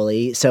was a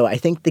goalie, so I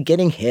think the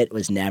getting hit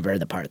was never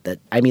the part that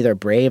I'm either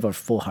brave or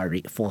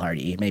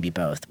foolhardy, maybe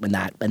both. When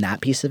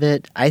that piece of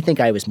it, I think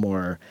I was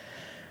more.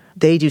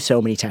 They do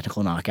so many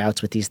technical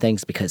knockouts with these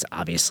things because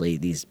obviously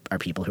these are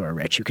people who are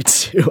rich who could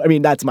sue. I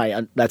mean, that's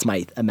my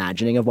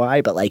imagining of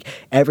why. But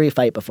every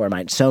fight before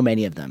mine, so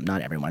many of them,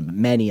 not everyone, but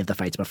many of the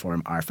fights before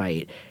our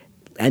fight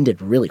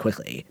ended really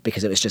quickly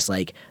because it was just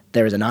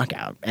there was a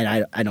knockout.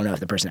 And I don't know if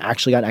the person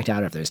actually got knocked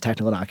out or if there was a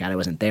technical knockout. I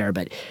wasn't there,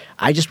 but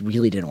I just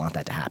really didn't want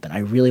that to happen. I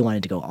really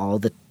wanted to go all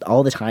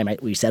the time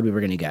we said we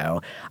were going to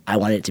go. I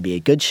wanted it to be a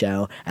good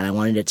show, and I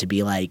wanted it to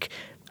be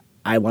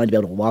I wanted to be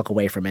able to walk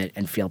away from it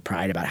and feel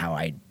pride about how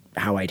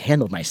I'd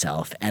handled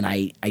myself, and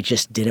I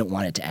just didn't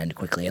want it to end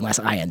quickly unless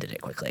I ended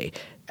it quickly,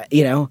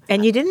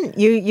 And you didn't.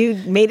 You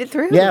made it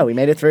through. Yeah, we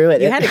made it through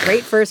it. You had a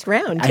great first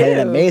round, too. I had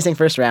an amazing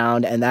first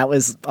round, and that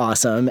was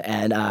awesome.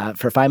 And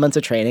for 5 months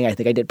of training, I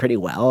think I did pretty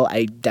well.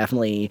 I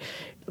definitely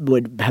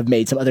would have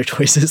made some other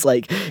choices,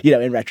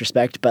 in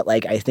retrospect, but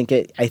I think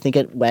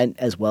it went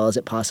as well as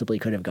it possibly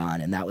could have gone,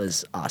 and that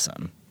was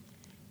awesome.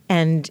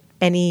 And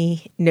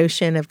any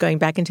notion of going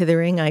back into the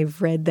ring?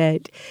 I've read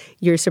that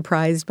you're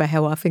surprised by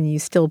how often you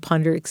still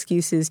ponder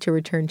excuses to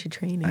return to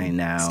training. I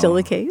know. Still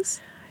the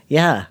case?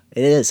 Yeah,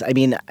 it is. I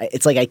mean,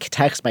 it's I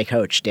text my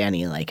coach,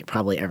 Danny,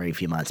 probably every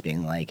few months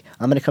being I'm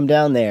going to come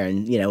down there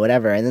and,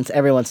 whatever. And then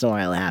every once in a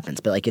while it happens.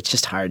 But it's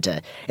just hard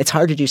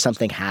to do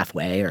something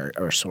halfway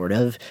or sort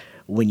of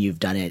when you've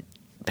done it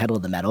pedal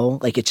to the metal.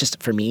 It's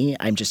just, for me,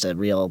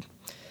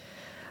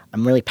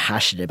 I'm really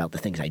passionate about the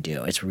things I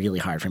do. It's really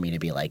hard for me to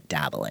be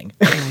dabbling.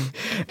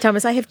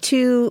 Thomas, I have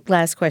two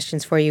last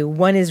questions for you.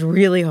 One is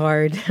really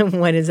hard.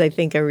 One is, I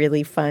think, a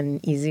really fun,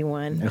 easy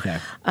one. Okay.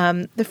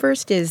 The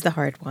first is the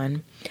hard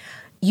one.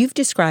 You've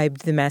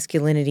described the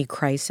masculinity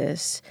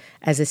crisis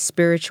as a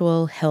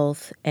spiritual,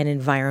 health, and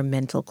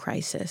environmental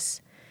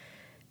crisis.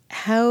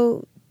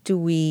 How do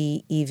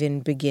we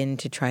even begin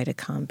to try to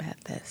combat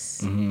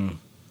this? Mm-hmm.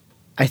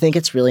 I think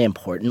it's really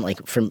important,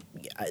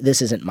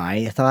 this isn't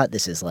my thought,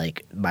 this is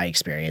my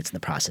experience in the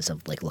process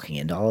of looking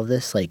into all of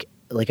this. I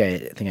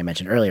think I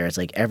mentioned earlier, it's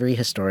every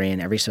historian,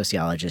 every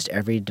sociologist,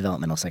 every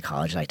developmental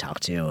psychologist I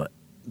talked to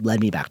led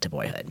me back to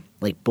boyhood.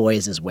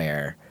 Boys is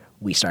where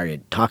we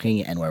started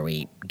talking and where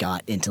we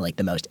got into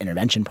the most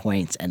intervention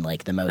points and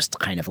the most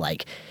kind of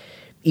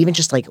even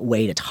just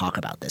way to talk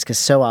about this. Because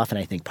so often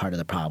I think part of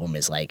the problem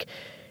is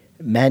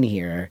men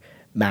here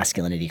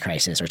masculinity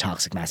crisis or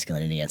toxic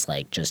masculinity, it's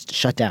just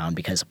shut down,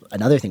 because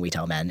another thing we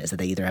tell men is that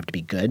they either have to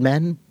be good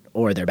men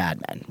or they're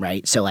bad men,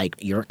 right? So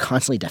you're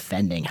constantly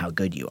defending how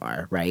good you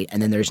are, right?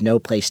 And then there's no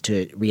place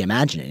to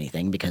reimagine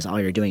anything because all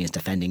you're doing is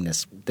defending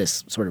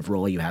this sort of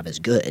role you have as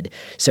good.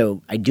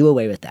 So I do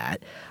away with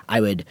that.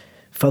 I would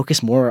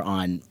focus more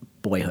on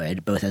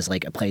boyhood, both as a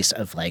place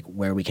of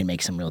where we can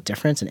make some real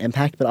difference and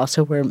impact, but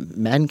also where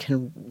men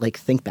can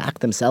think back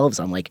themselves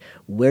on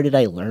where did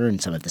I learn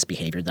some of this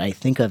behavior that I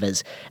think of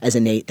as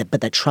innate, but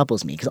that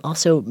troubles me. Because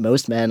also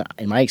most men,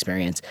 in my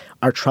experience,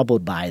 are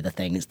troubled by the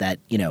things that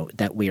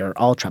that we are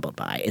all troubled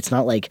by. It's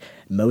not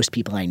most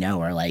people I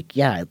know are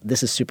yeah,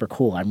 this is super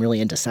cool. I'm really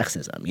into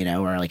sexism,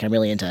 or I'm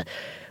really into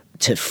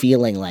to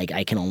feeling like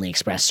I can only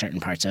express certain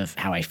parts of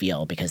how I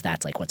feel because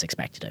that's like what's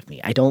expected of me.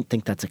 I don't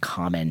think that's a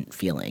common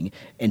feeling.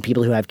 And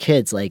people who have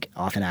kids like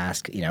often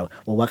ask, well,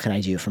 what can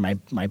I do for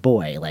my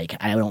boy? Like,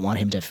 I don't want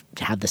him to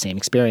have the same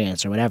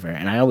experience or whatever.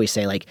 And I always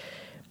say, like,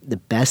 the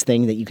best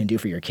thing that you can do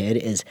for your kid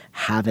is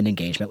have an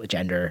engagement with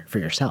gender for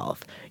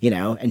yourself,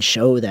 and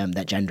show them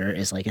that gender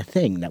is like a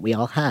thing that we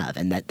all have,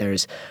 and that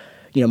there's,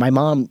 my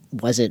mom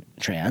wasn't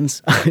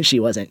trans, she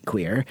wasn't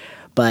queer,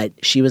 but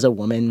she was a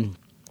woman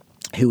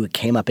who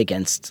came up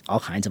against all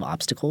kinds of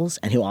obstacles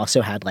and who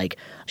also had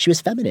she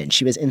was feminine.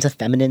 She was into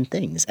feminine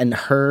things. And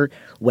her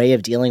way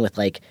of dealing with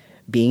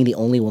being the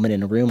only woman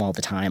in a room all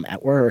the time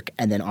at work,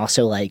 and then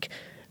also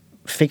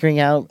figuring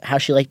out how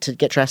she liked to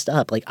get dressed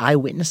up. I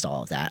witnessed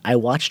all of that. I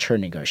watched her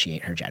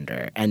negotiate her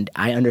gender, and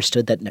I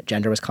understood that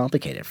gender was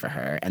complicated for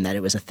her, and that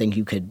it was a thing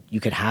you could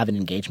have an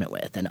engagement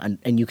with,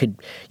 and you could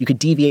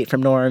deviate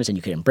from norms, and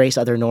you could embrace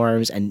other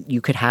norms, and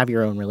you could have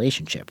your own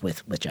relationship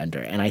with gender.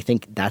 And I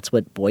think that's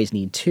what boys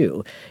need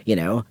too.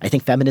 I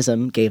think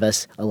feminism gave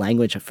us a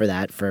language for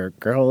that for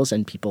girls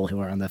and people who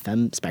are on the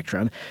femme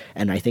spectrum,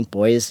 and I think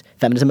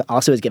feminism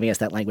also is giving us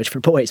that language for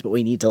boys, but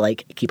we need to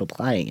keep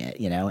applying it,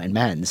 and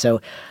men.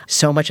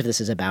 So much of this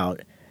is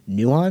about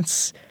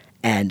nuance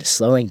and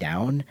slowing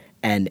down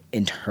and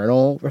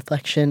internal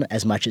reflection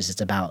as much as it's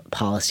about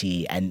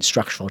policy and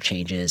structural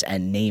changes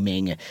and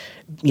naming.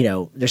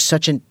 There's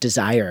such a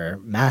desire,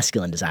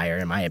 masculine desire,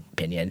 in my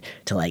opinion,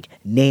 to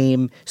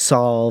name,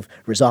 solve,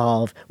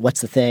 resolve.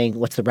 What's the thing?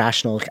 What's the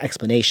rational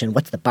explanation?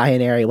 What's the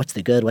binary? What's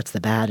the good? What's the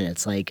bad? And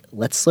it's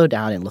let's slow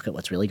down and look at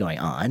what's really going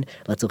on.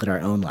 Let's look at our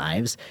own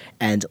lives,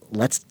 and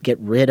let's get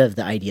rid of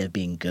the idea of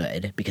being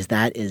good, because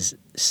that is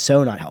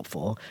so not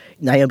helpful.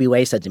 Naomi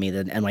Way said to me,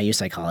 the NYU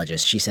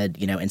psychologist, she said,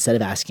 instead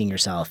of asking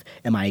yourself,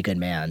 am I a good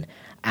man?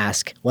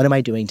 Ask, what am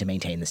I doing to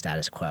maintain the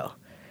status quo?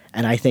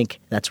 And I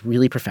think that's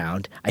really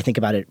profound. I think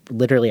about it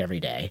literally every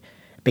day,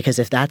 because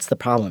if that's the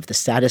problem, if the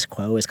status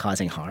quo is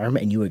causing harm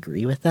and you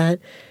agree with that,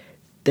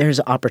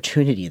 there's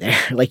opportunity there.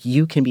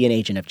 You can be an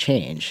agent of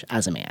change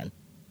as a man.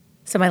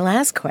 So my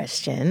last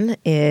question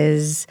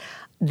is,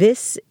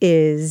 this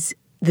is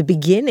the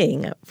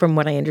beginning, from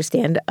what I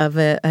understand, of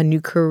a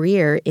new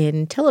career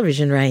in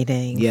television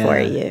writing for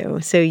you.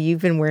 So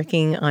you've been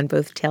working on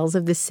both Tales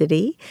of the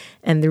City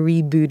and the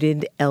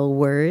rebooted L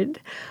Word.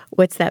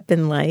 What's that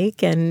been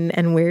like,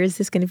 and where is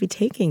this going to be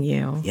taking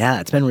you? Yeah,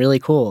 it's been really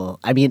cool.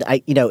 I mean,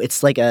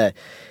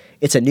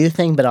 it's a new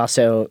thing, but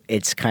also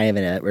it's kind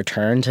of a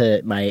return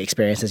to my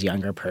experience as a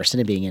younger person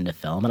and being into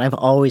film. And I've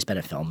always been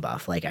a film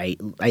buff. I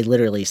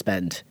literally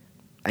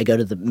I go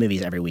to the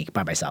movies every week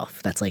by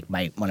myself. That's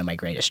one of my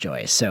greatest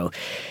joys. So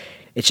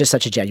it's just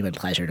such a genuine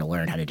pleasure to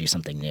learn how to do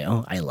something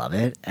new. I love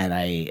it. And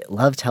I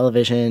love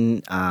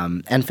television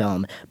and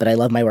film, but I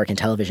love my work in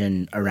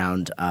television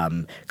around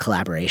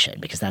collaboration,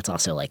 because that's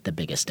also the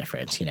biggest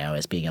difference,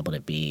 is being able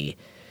to be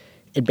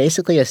in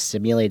basically a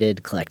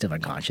simulated collective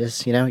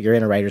unconscious. You're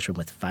in a writer's room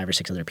with 5 or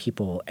 6 other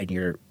people, and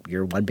you're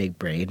one big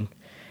brain,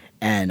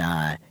 and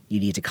you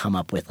need to come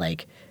up with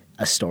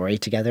a story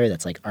together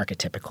that's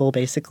archetypical,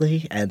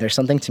 basically. And there's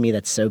something to me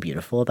that's so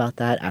beautiful about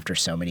that after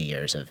so many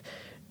years of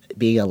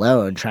being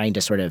alone, trying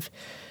to sort of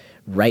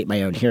write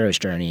my own hero's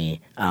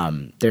journey.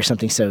 There's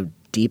something so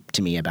deep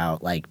to me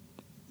about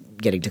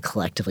getting to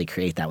collectively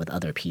create that with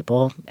other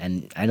people.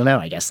 And I don't know,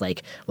 I guess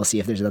we'll see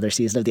if there's another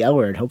season of the L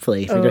Word,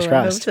 hopefully. Fingers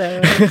crossed. I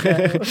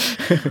hope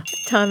so.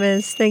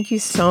 Thomas, thank you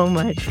so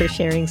much for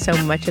sharing so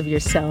much of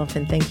yourself,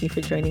 and thank you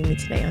for joining me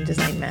today on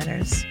Design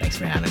Matters. Thanks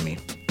for having me.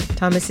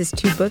 Thomas's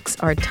 2 books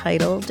are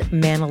titled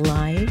Man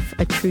Alive,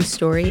 A True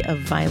Story of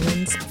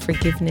Violence,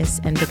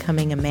 Forgiveness, and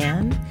Becoming a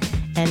Man,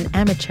 and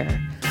Amateur,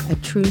 A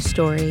True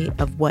Story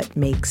of What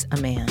Makes a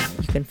Man.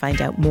 You can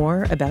find out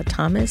more about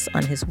Thomas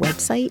on his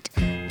website,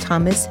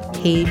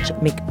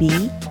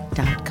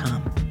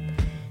 thomaspagemcbee.com.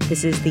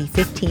 This is the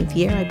 15th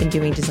year I've been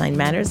doing Design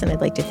Matters, and I'd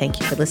like to thank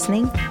you for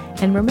listening.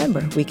 And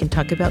remember, we can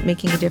talk about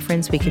making a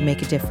difference, we can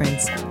make a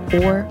difference,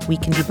 or we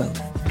can do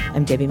both.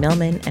 I'm Debbie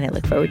Millman, and I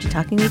look forward to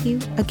talking with you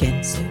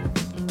again soon.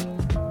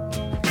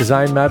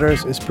 Design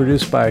Matters is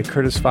produced by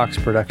Curtis Fox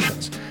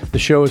Productions. The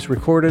show is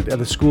recorded at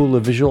the School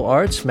of Visual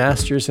Arts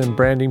Masters in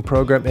Branding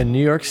program in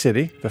New York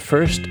City, the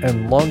first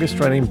and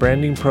longest-running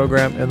branding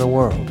program in the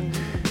world.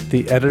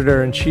 The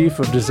editor-in-chief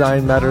of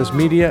Design Matters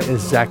Media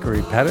is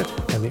Zachary Pettit,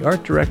 and the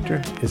art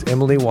director is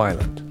Emily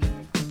Weiland.